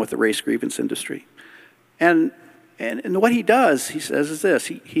 said, I'm done with the race grievance industry. And what he does, he says, is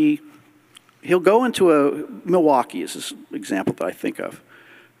this. He'll go into Milwaukee is this example that I think of.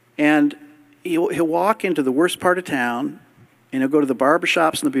 And he'll walk into the worst part of town, and he'll go to the barber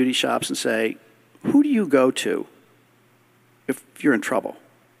shops and the beauty shops and say, who do you go to if you're in trouble?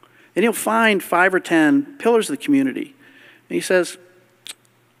 And he'll find 5 or 10 pillars of the community. And he says,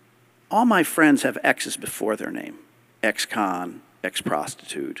 all my friends have X's before their name. Ex-con,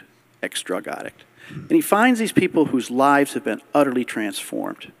 ex-prostitute, ex-drug addict. And he finds these people whose lives have been utterly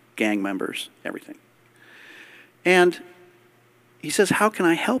transformed. Gang members, everything. And he says, how can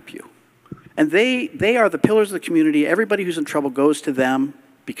I help you? And they are the pillars of the community. Everybody who's in trouble goes to them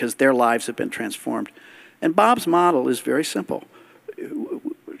because their lives have been transformed. And Bob's model is very simple.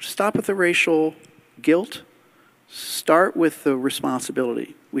 Stop with the racial guilt. Start with the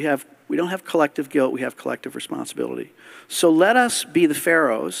responsibility. We don't have collective guilt, we have collective responsibility. So let us be the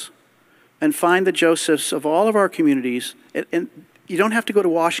Pharaohs and find the Josephs of all of our communities. And you don't have to go to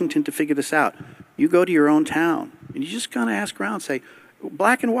Washington to figure this out. You go to your own town, and you just kind of ask around, say,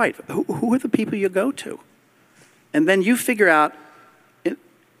 black and white, who are the people you go to? And then you figure out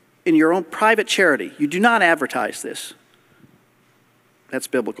in your own private charity, you do not advertise this. That's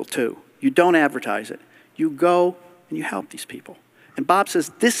biblical too. You don't advertise it. You go and you help these people. And Bob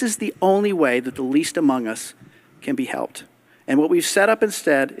says this is the only way that the least among us can be helped. And what we've set up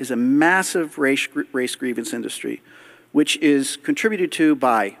instead is a massive race grievance industry, which is contributed to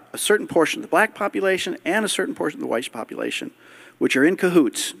by a certain portion of the black population and a certain portion of the white population, which are in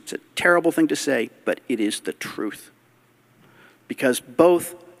cahoots. It's a terrible thing to say, but it is the truth. Because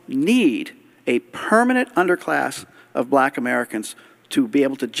both need a permanent underclass of black Americans to be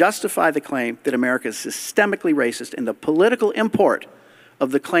able to justify the claim that America is systemically racist, and the political import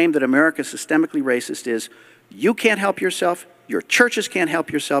of the claim that America is systemically racist is you can't help yourself, your churches can't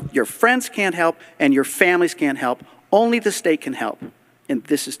help yourself, your friends can't help, and your families can't help. Only the state can help, and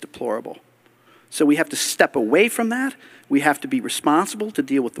this is deplorable. So we have to step away from that. We have to be responsible to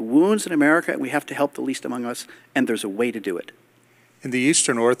deal with the wounds in America, and we have to help the least among us, and there's a way to do it. In the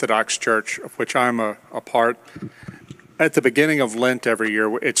Eastern Orthodox Church, of which I'm a part, at the beginning of Lent every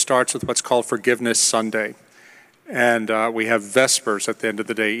year, it starts with what's called Forgiveness Sunday. And we have Vespers at the end of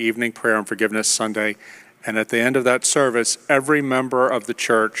the day, evening prayer on Forgiveness Sunday. And at the end of that service, every member of the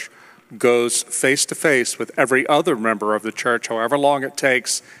church goes face to face with every other member of the church, however long it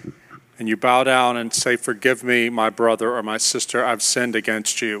takes, and you bow down and say, forgive me, my brother or my sister, I've sinned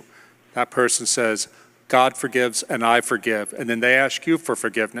against you. That person says, God forgives and I forgive. And then they ask you for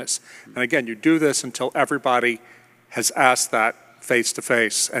forgiveness. And again, you do this until everybody has asked that face to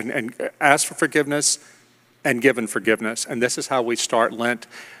face and asked for forgiveness and given forgiveness. And this is how we start Lent.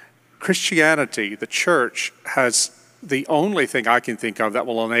 Christianity, the church, has the only thing I can think of that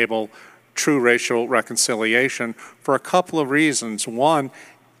will enable true racial reconciliation for a couple of reasons. One,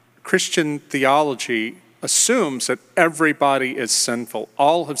 Christian theology assumes that everybody is sinful.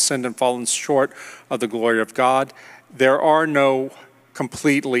 All have sinned and fallen short of the glory of God. There are no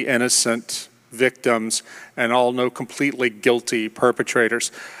completely innocent victims and no completely guilty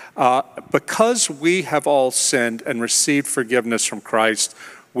perpetrators. Because we have all sinned and received forgiveness from Christ,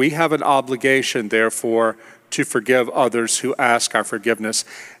 we have an obligation, therefore, to forgive others who ask our forgiveness.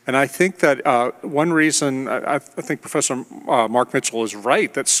 And I think that one reason, I think Professor Mark Mitchell is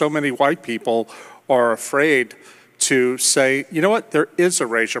right, that so many white people are afraid to say, you know what, there is a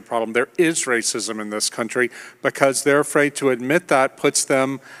racial problem, there is racism in this country, because they're afraid to admit that puts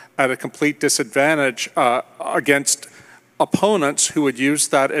them at a complete disadvantage against opponents who would use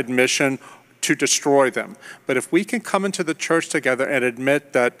that admission to destroy them. But if we can come into the church together and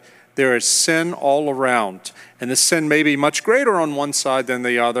admit that there is sin all around, and the sin may be much greater on one side than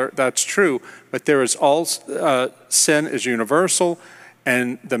the other, that's true, but there is all, sin is universal,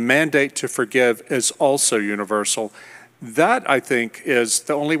 and the mandate to forgive is also universal. That, I think, is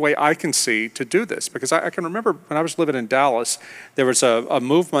the only way I can see to do this. Because I can remember when I was living in Dallas, there was a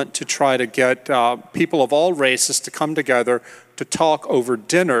movement to try to get people of all races to come together to talk over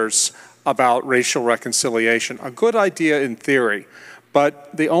dinners about racial reconciliation. A good idea in theory,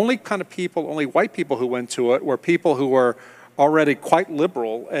 but the only kind of people, only white people who went to it were people who were already quite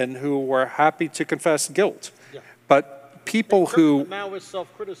liberal and who were happy to confess guilt. Yeah. But people who... Now is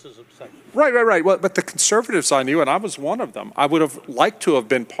self-criticism section. Right. Well, but the conservatives I knew, and I was one of them, I would have liked to have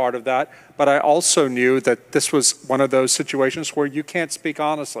been part of that, but I also knew that this was one of those situations where you can't speak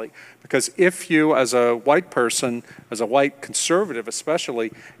honestly. Because if you, as a white person, as a white conservative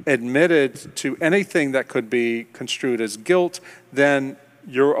especially, admitted to anything that could be construed as guilt, then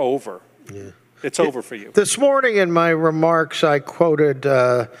you're over. Yeah. It's over for you. This morning in my remarks, I quoted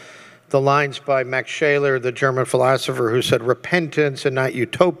the lines by Max Scheler, the German philosopher, who said, repentance and not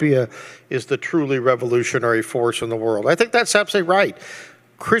utopia is the truly revolutionary force in the world. I think that's absolutely right.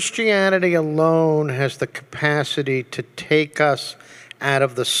 Christianity alone has the capacity to take us out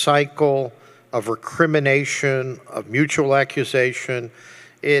of the cycle of recrimination, of mutual accusation.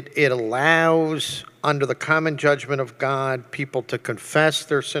 It allows, under the common judgment of God, people to confess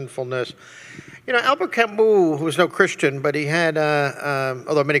their sinfulness. You know, Albert Camus, who was no Christian, but he had,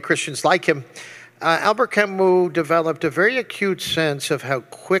 although many Christians like him, Albert Camus developed a very acute sense of how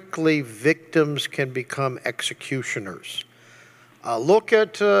quickly victims can become executioners. Look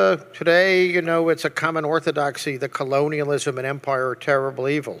at today, you know, it's a common orthodoxy that colonialism and empire are terrible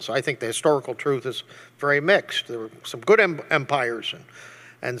evils. I think the historical truth is very mixed. There were some good empires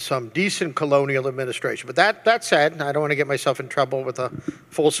and some decent colonial administration. But that said, I don't want to get myself in trouble with a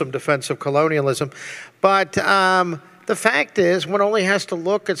fulsome defense of colonialism. But the fact is, one only has to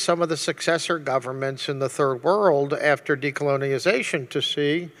look at some of the successor governments in the Third World after decolonization to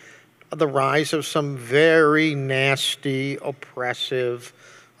see the rise of some very nasty, oppressive,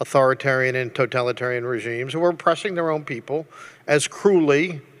 authoritarian and totalitarian regimes who are oppressing their own people as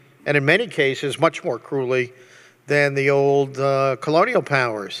cruelly, and in many cases much more cruelly, than the old colonial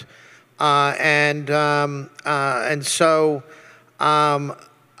powers. And so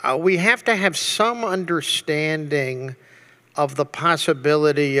we have to have some understanding of the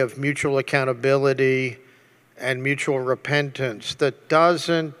possibility of mutual accountability and mutual repentance that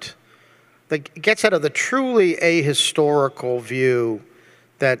gets out of the truly ahistorical view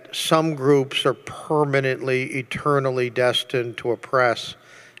that some groups are permanently, eternally destined to oppress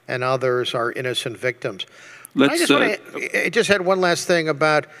and others are innocent victims. I just had one last thing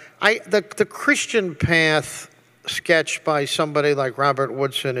about the Christian path sketched by somebody like Robert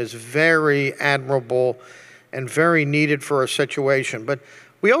Woodson is very admirable and very needed for a situation. But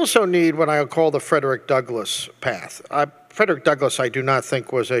we also need what I'll call the Frederick Douglass path. Frederick Douglass, I do not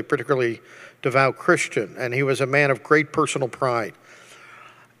think, was a particularly devout Christian, and he was a man of great personal pride.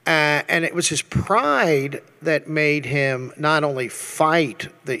 And it was his pride that made him not only fight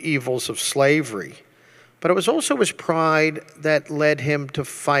the evils of slavery, but it was also his pride that led him to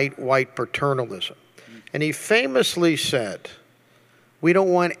fight white paternalism. And he famously said, "We don't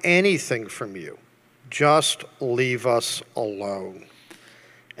want anything from you. Just leave us alone."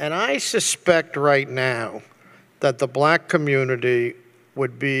 And I suspect right now that the black community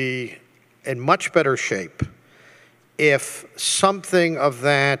would be in much better shape if something of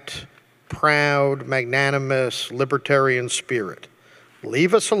that proud, magnanimous, libertarian spirit,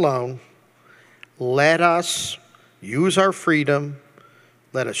 leave us alone, let us use our freedom,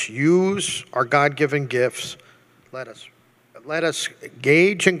 let us use our God-given gifts, let us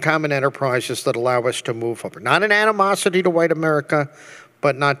engage in common enterprises that allow us to move forward. Not an animosity to white America,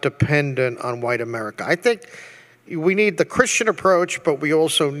 but not dependent on white America. I think we need the Christian approach, but we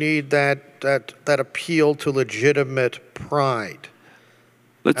also need that appeal to legitimate pride.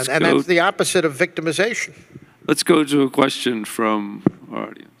 And that's the opposite of victimization. Let's go to a question from our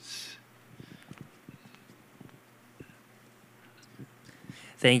audience.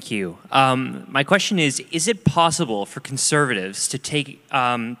 Thank you. My question is it possible for conservatives to take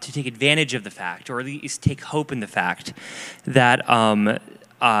advantage of the fact, or at least take hope in the fact, that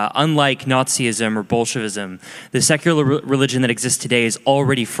unlike Nazism or Bolshevism, the secular religion that exists today is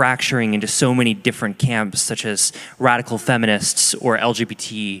already fracturing into so many different camps, such as radical feminists or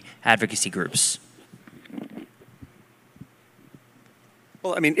LGBT advocacy groups.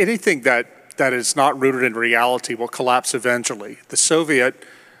 Well, I mean, anything that is not rooted in reality will collapse eventually. The Soviet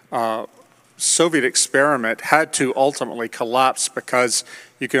experiment had to ultimately collapse because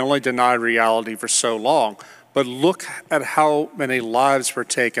you can only deny reality for so long. But look at how many lives were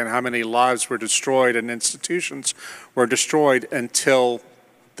taken, how many lives were destroyed, and institutions were destroyed until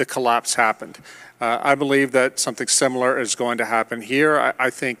the collapse happened. I believe that something similar is going to happen here. I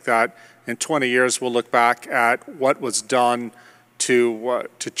think that in 20 years we'll look back at what was done to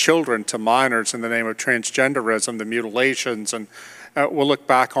children, to minors, in the name of transgenderism, the mutilations, and we'll look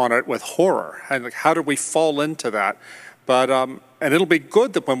back on it with horror. And how did we fall into that? But and it'll be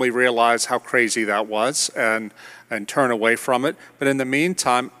good that when we realize how crazy that was and turn away from it. But in the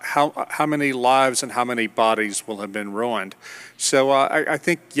meantime, how many lives and how many bodies will have been ruined? So I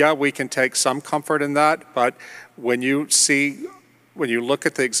think, yeah, we can take some comfort in that. But when you look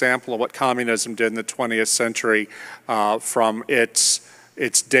at the example of what communism did in the 20th century, from its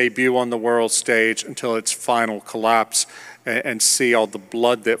debut on the world stage until its final collapse, and see all the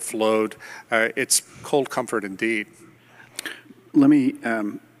blood that flowed, it's cold comfort indeed. Let me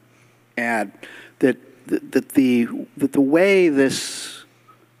add that the way this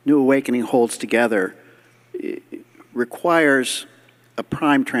new awakening holds together requires a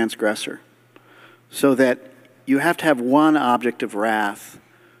prime transgressor, so that you have to have one object of wrath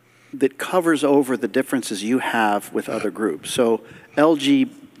that covers over the differences you have with other groups. So LG,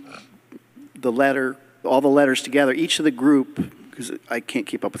 all the letters together, each of the group, because I can't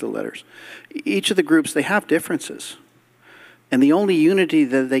keep up with the letters, each of the groups, they have differences. And the only unity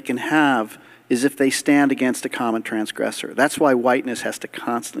that they can have is if they stand against a common transgressor. That's why whiteness has to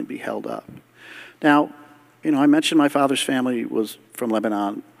constantly be held up. Now, I mentioned my father's family was from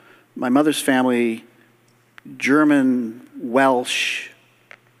Lebanon. My mother's family, German, Welsh,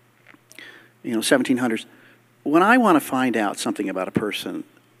 1700s. When I want to find out something about a person,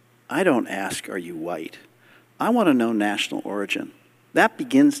 I don't ask, are you white? I want to know national origin. That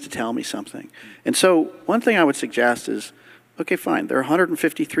begins to tell me something. And so one thing I would suggest is, okay, fine, there are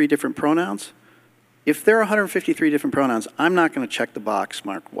 153 different pronouns. If there are 153 different pronouns, I'm not going to check the box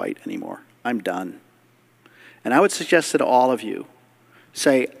marked white anymore. I'm done. And I would suggest to all of you,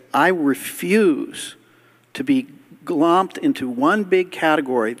 say, I refuse to be glomped into one big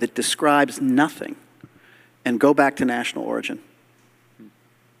category that describes nothing, and go back to national origin.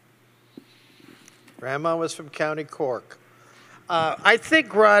 Grandma was from County Cork. I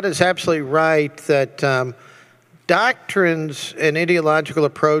think Rod is absolutely right that doctrines and ideological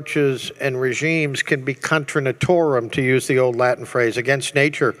approaches and regimes can be contra naturam, to use the old Latin phrase, against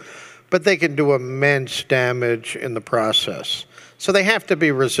nature, but they can do immense damage in the process. So they have to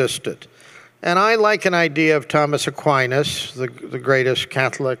be resisted. And I like an idea of Thomas Aquinas, the greatest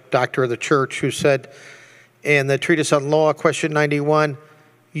Catholic doctor of the Church, who said in the Treatise on Law, question 91,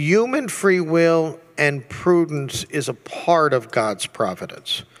 human free will and prudence is a part of God's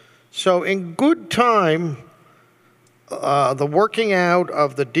providence. So in good time, the working out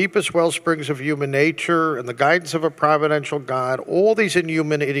of the deepest well springs of human nature and the guidance of a providential God, all these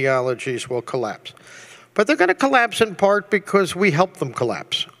inhuman ideologies will collapse. But they're going to collapse in part because we helped them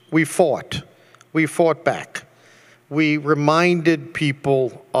collapse. We fought. We fought back. We reminded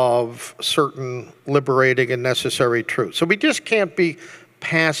people of certain liberating and necessary truths. So we just can't be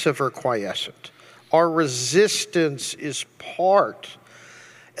passive or quiescent. Our resistance is part.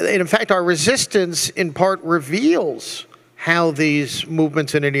 In fact, our resistance in part reveals how these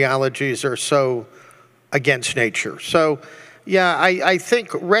movements and ideologies are so against nature. So, yeah, I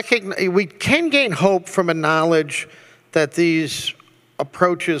think we can gain hope from a knowledge that these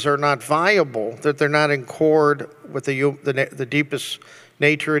approaches are not viable, that they're not in accord with the deepest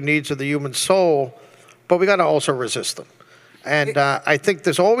nature and needs of the human soul, but we got to also resist them. And I think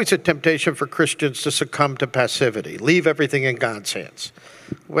there's always a temptation for Christians to succumb to passivity, leave everything in God's hands.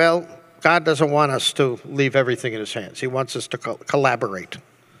 Well, God doesn't want us to leave everything in his hands. He wants us to collaborate.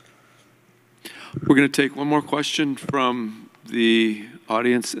 We're going to take one more question from the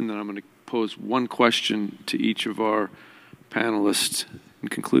audience, and then I'm going to pose one question to each of our panelists in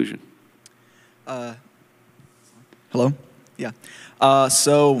conclusion. Hello? Yeah.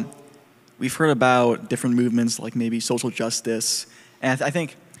 So we've heard about different movements like maybe social justice. And I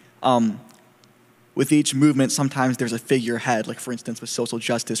think with each movement, sometimes there's a figurehead. Like, for instance, with social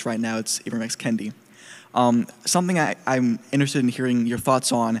justice right now, it's Ibram X. Kendi. Something I'm interested in hearing your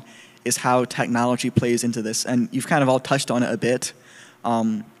thoughts on is how technology plays into this. And you've kind of all touched on it a bit.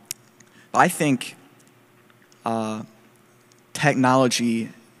 I think technology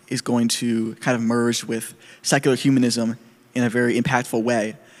is going to kind of merge with secular humanism in a very impactful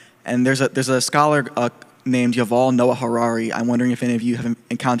way. And there's a scholar named Yuval Noah Harari. I'm wondering if any of you have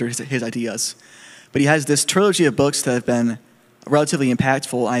encountered his ideas. But he has this trilogy of books that have been relatively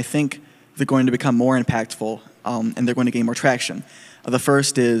impactful, and I think they're going to become more impactful, and they're going to gain more traction. The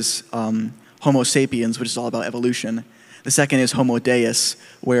first is Homo sapiens, which is all about evolution. The second is Homo Deus,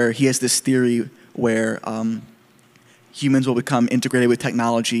 where he has this theory where humans will become integrated with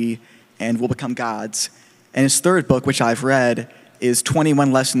technology and will become gods. And his third book, which I've read, is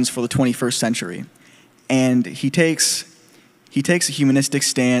 21 Lessons for the 21st Century. And he takes a humanistic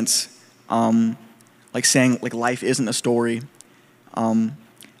stance, like saying like life isn't a story. I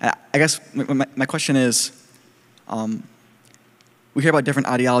guess my question is, we hear about different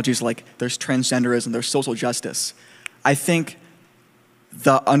ideologies like there's transgenderism, there's social justice. I think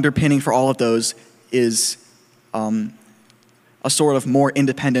the underpinning for all of those is a sort of more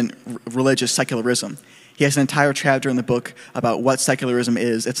independent religious secularism. He has an entire chapter in the book about what secularism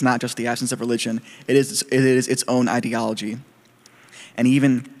is. It's not just the absence of religion. It is its own ideology. And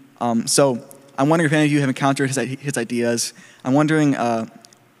even, so I'm wondering if any of you have encountered his ideas. I'm wondering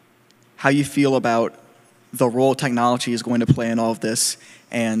how you feel about the role technology is going to play in all of this,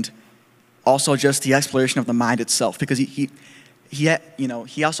 and also just the exploration of the mind itself, because he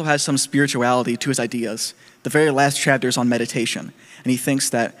also has some spirituality to his ideas. The very last chapter is on meditation, and he thinks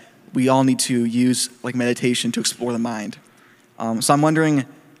that we all need to use like meditation to explore the mind. So I'm wondering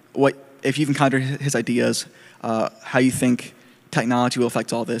if you've encountered his ideas, how you think technology will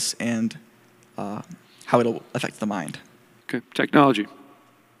affect all this, and how it'll affect the mind. Okay, technology.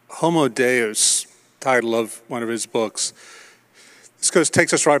 Homo Deus, title of one of his books. This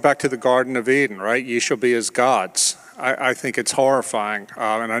takes us right back to the Garden of Eden, right? Ye shall be as gods. I think it's horrifying,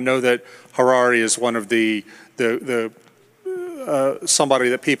 and I know that Harari is one of the somebody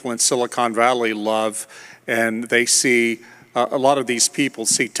that people in Silicon Valley love, and they see a lot of these people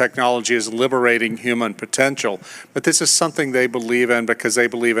see technology as liberating human potential, but this is something they believe in because they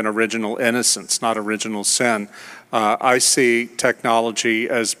believe in original innocence, not original sin. I see technology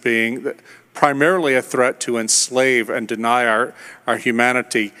as being primarily a threat to enslave and deny our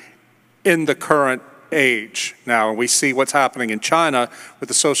humanity in the current age. Now, we see what's happening in China with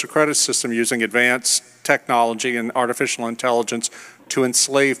the social credit system using advanced technology and artificial intelligence to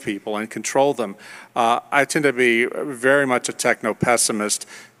enslave people and control them. I tend to be very much a techno-pessimist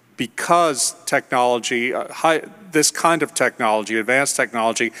because technology, this kind of technology, advanced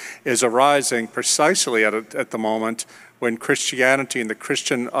technology, is arising precisely at the moment when Christianity and a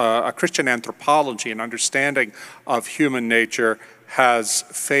Christian anthropology and understanding of human nature has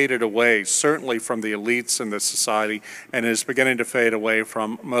faded away, certainly from the elites in this society, and is beginning to fade away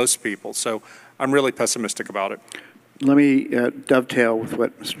from most people. So I'm really pessimistic about it. Let me dovetail with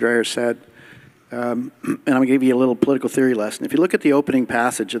what Mr. Dreher said, and I'm going to give you a little political theory lesson. If you look at the opening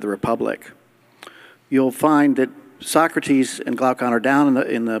passage of the Republic, you'll find that Socrates and Glaucon are down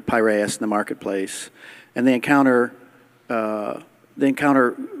in the Piraeus, in the marketplace, and they encounter Polemarchus,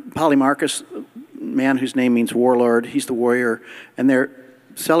 man whose name means warlord. He's the warrior, and they're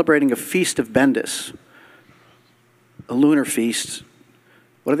celebrating a feast of Bendis, a lunar feast.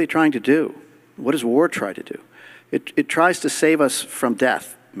 What are they trying to do? What does war try to do? It tries to save us from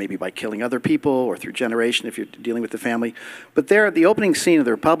death, maybe by killing other people or through generation if you're dealing with the family. But there, the opening scene of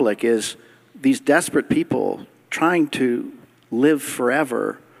the Republic is these desperate people trying to live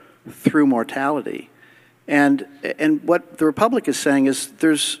forever through mortality. And what the Republic is saying is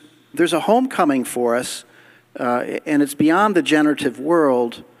there's a homecoming for us, and it's beyond the generative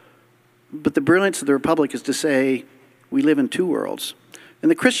world, but the brilliance of the Republic is to say we live in two worlds. And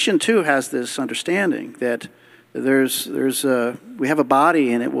the Christian, too, has this understanding that we have a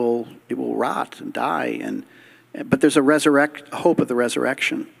body and it will rot and die, but there's a hope of the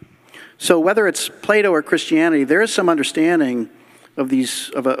resurrection. So whether it's Plato or Christianity, there is some understanding of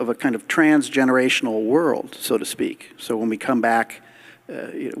a kind of transgenerational world, so to speak. So when we come back,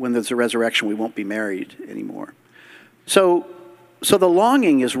 when there's a resurrection, we won't be married anymore. So the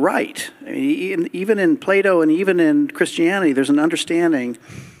longing is right. I mean, even in Plato and even in Christianity, there's an understanding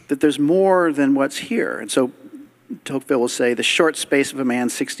that there's more than what's here. And so Tocqueville will say, the short space of a man,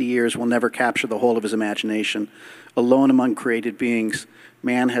 60 years, will never capture the whole of his imagination. Alone among created beings,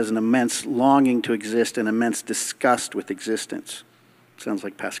 man has an immense longing to exist and immense disgust with existence. Sounds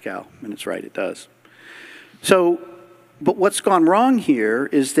like Pascal, and it's right, it does. So, but what's gone wrong here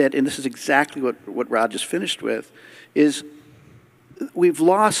is that, and this is exactly what Rod just finished with, is we've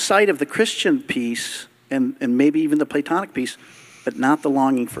lost sight of the Christian piece and maybe even the Platonic piece but not the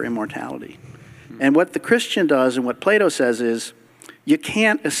longing for immortality. And what the Christian does and what Plato says is, you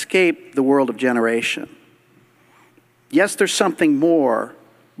can't escape the world of generation. Yes, there's something more,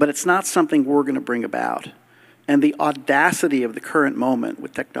 but it's not something we're going to bring about. And the audacity of the current moment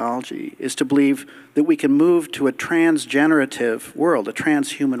with technology is to believe that we can move to a transgenerative world, a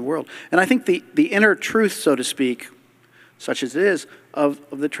transhuman world. And I think the inner truth, so to speak, such as it is, of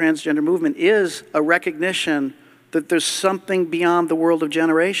the transgender movement is a recognition that there's something beyond the world of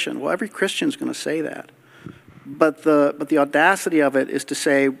generation. Well, every Christian's going to say that. But the audacity of it is to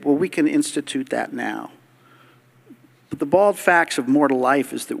say, well, we can institute that now. But the bald facts of mortal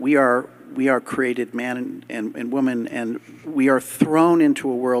life is that we are created man and woman, and we are thrown into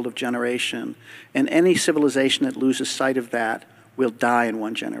a world of generation. And any civilization that loses sight of that will die in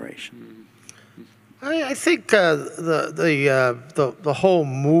one generation. I think the whole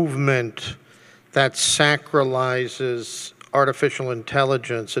movement that sacralizes artificial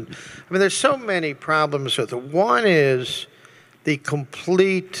intelligence, and I mean, there's so many problems with it. One is the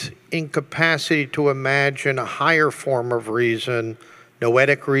complete incapacity to imagine a higher form of reason,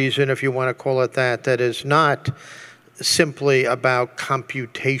 noetic reason, if you want to call it that, that is not simply about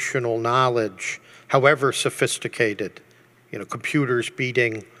computational knowledge, however sophisticated, you know, computers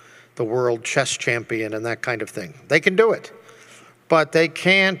beating the world chess champion and that kind of thing. They can do it, but they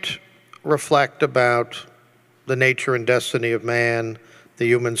can't reflect about the nature and destiny of man, the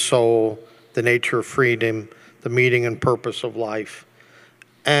human soul, the nature of freedom, the meaning and purpose of life.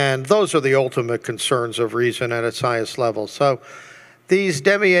 And those are the ultimate concerns of reason at its highest level. So these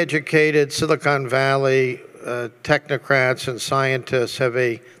demi-educated Silicon Valley technocrats and scientists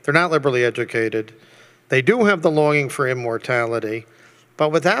they're not liberally educated. They do have the longing for immortality,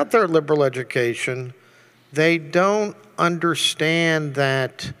 but without their liberal education, they don't understand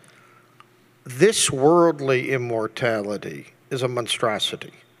that this worldly immortality is a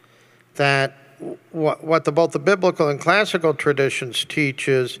monstrosity. That what both the biblical and classical traditions teach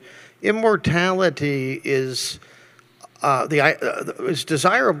is immortality is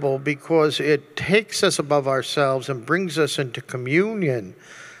desirable because it takes us above ourselves and brings us into communion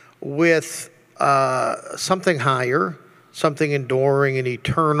with something higher, something enduring and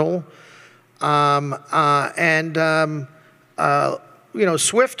eternal. You know,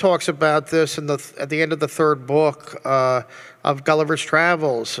 Swift talks about this at the end of the third book of Gulliver's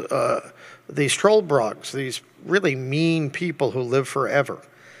Travels. These Trollbrugs, these really mean people who live forever.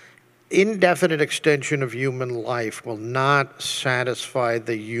 Indefinite extension of human life will not satisfy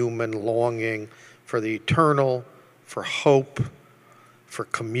the human longing for the eternal, for hope, for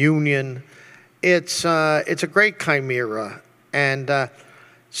communion. It's a great chimera, and you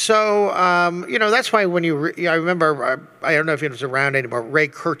know, that's why when I remember, I don't know if he was around anymore, Ray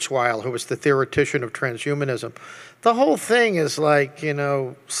Kurzweil, who was the theoretician of transhumanism. The whole thing is like, you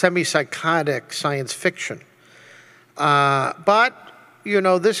know, semi-psychotic science fiction. But, you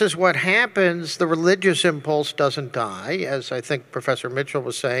know, this is what happens. The religious impulse doesn't die, as I think Professor Mitchell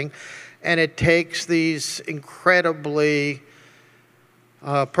was saying, and it takes these incredibly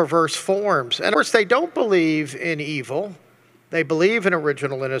perverse forms. And of course, they don't believe in evil. They believe in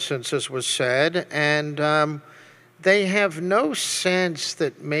original innocence, as was said, and they have no sense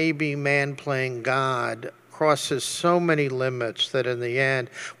that maybe man playing God crosses so many limits that in the end,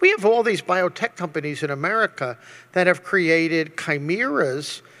 we have all these biotech companies in America that have created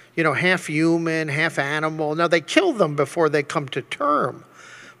chimeras, you know, half human, half animal. Now, they kill them before they come to term,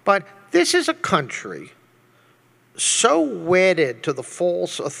 but this is a country so wedded to the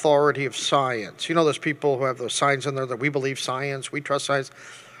false authority of science. You know, those people who have those signs in there that we believe science, we trust science.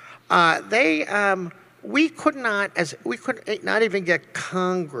 We could not even get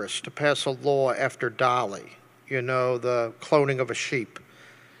Congress to pass a law after Dolly, you know, the cloning of a sheep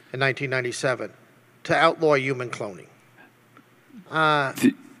in 1997, to outlaw human cloning.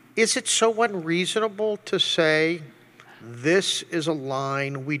 Is it so unreasonable to say this is a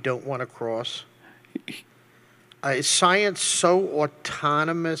line we don't want to cross? Is science so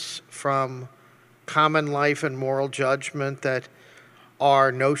autonomous from common life and moral judgment that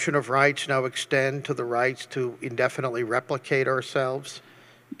our notion of rights now extend to the rights to indefinitely replicate ourselves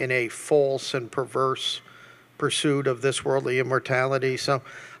in a false and perverse pursuit of this worldly immortality? So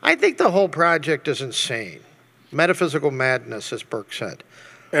I think the whole project is insane. Metaphysical madness, as Burke said.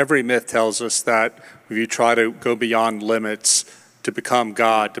 Every myth tells us that if you try to go beyond limits, to become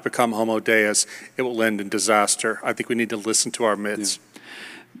God, to become Homo Deus, it will end in disaster. I think we need to listen to our myths.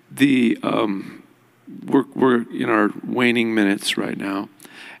 Yeah. We're in our waning minutes right now,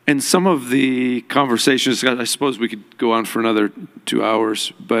 And some of the conversations, I suppose we could go on for another 2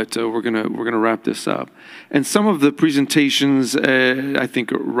 hours, but we're gonna wrap this up. And some of the presentations, I think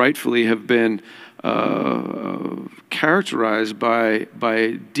rightfully, have been characterized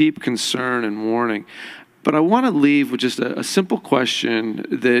by deep concern and warning. But I want to leave with just a simple question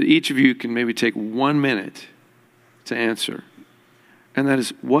that each of you can maybe take 1 minute to answer. And that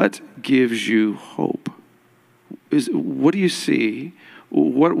is, what gives you hope? What do you see?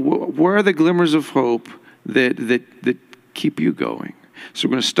 Where are the glimmers of hope that keep you going? So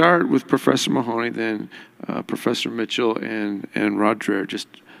we're going to start with Professor Mahoney, then Professor Mitchell, and Rod Dreher. Just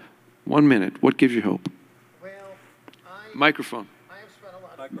 1 minute. What gives you hope? Well, Microphone. I have spent a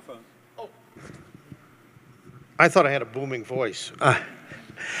lot of Microphone. I thought I had a booming voice. I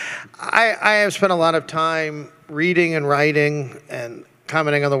have spent a lot of time reading and writing and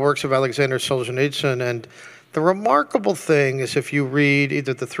commenting on the works of Alexander Solzhenitsyn, and the remarkable thing is if you read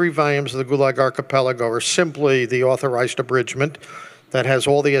either the 3 volumes of the Gulag Archipelago or simply the authorized abridgment that has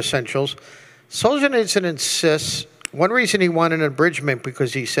all the essentials, Solzhenitsyn insists, one reason he wanted an abridgment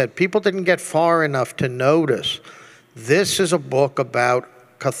because he said people didn't get far enough to notice this is a book about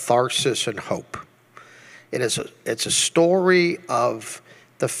catharsis and hope. It's a story of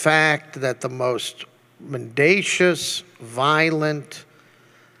the fact that the most mendacious, violent,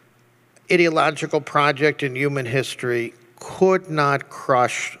 ideological project in human history could not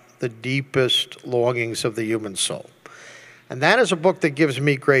crush the deepest longings of the human soul. And that is a book that gives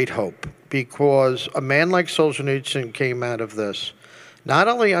me great hope, because a man like Solzhenitsyn came out of this not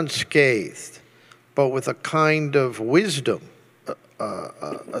only unscathed, but with a kind of wisdom,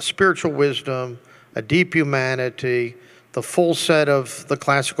 a spiritual wisdom, a deep humanity, the full set of the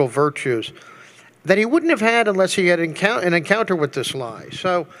classical virtues that he wouldn't have had unless he had an encounter with this lie.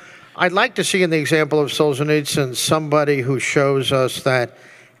 So I'd like to see in the example of Solzhenitsyn somebody who shows us that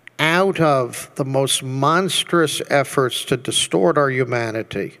out of the most monstrous efforts to distort our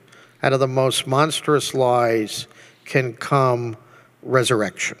humanity, out of the most monstrous lies, can come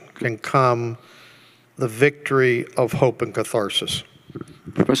resurrection, can come the victory of hope and catharsis.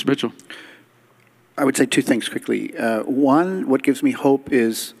 Professor Mitchell. I would say 2 things quickly. One, what gives me hope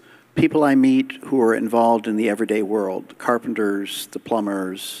is people I meet who are involved in the everyday world, the carpenters, the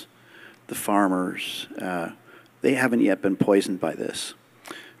plumbers, the farmers, they haven't yet been poisoned by this.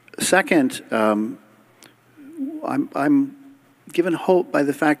 Second, I'm given hope by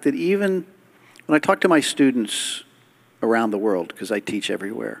the fact that even when I talk to my students around the world, because I teach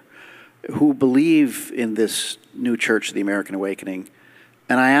everywhere, who believe in this new church of the American Awakening,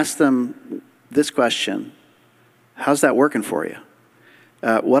 and I ask them this question: how's that working for you?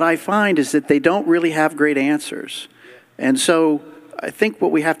 What I find is that they don't really have great answers. And so I think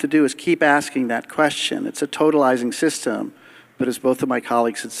what we have to do is keep asking that question. It's a totalizing system, but as both of my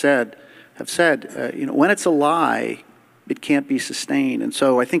colleagues have said, when it's a lie, it can't be sustained. And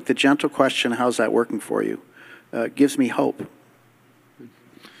so I think the gentle question, how's that working for you, gives me hope.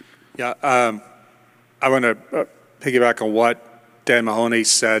 Yeah, I want to piggyback on what Dan Mahoney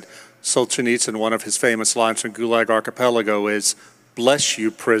said. Solzhenitsyn, one of his famous lines from Gulag Archipelago is, "Bless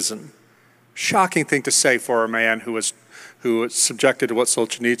you, prison." Shocking thing to say for a man who was subjected to what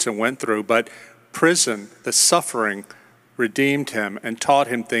Solzhenitsyn went through, but prison, the suffering, redeemed him and taught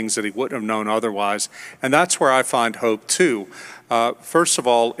him things that he wouldn't have known otherwise. And that's where I find hope too. First of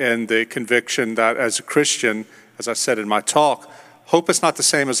all, in the conviction that as a Christian, as I said in my talk, hope is not the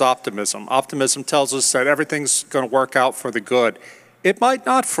same as optimism. Optimism tells us that everything's going to work out for the good. It might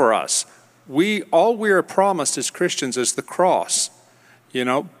not for us. All we are promised as Christians is the cross,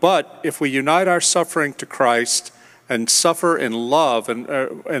 but if we unite our suffering to Christ and suffer in love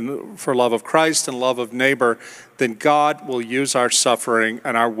and for love of Christ and love of neighbor, then God will use our suffering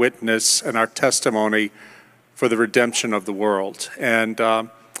and our witness and our testimony for the redemption of the world. And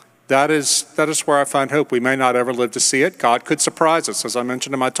that is where I find hope. We may not ever live to see it. God could surprise us. As I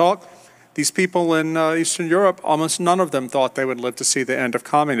mentioned in my talk, these people in Eastern Europe, almost none of them thought they would live to see the end of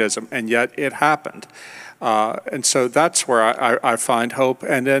communism, and yet it happened. And so that's where I find hope.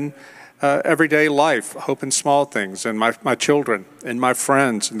 And in everyday life, hope in small things, and my children, and my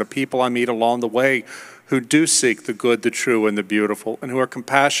friends, and the people I meet along the way who do seek the good, the true, and the beautiful, and who are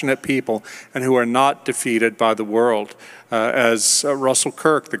compassionate people, and who are not defeated by the world. As Russell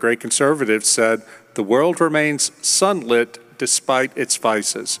Kirk, the great conservative, said, "The world remains sunlit despite its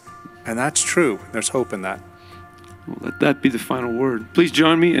vices." And that's true. There's hope in that. Well, let that be the final word. Please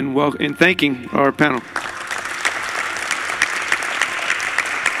join me in thanking our panel.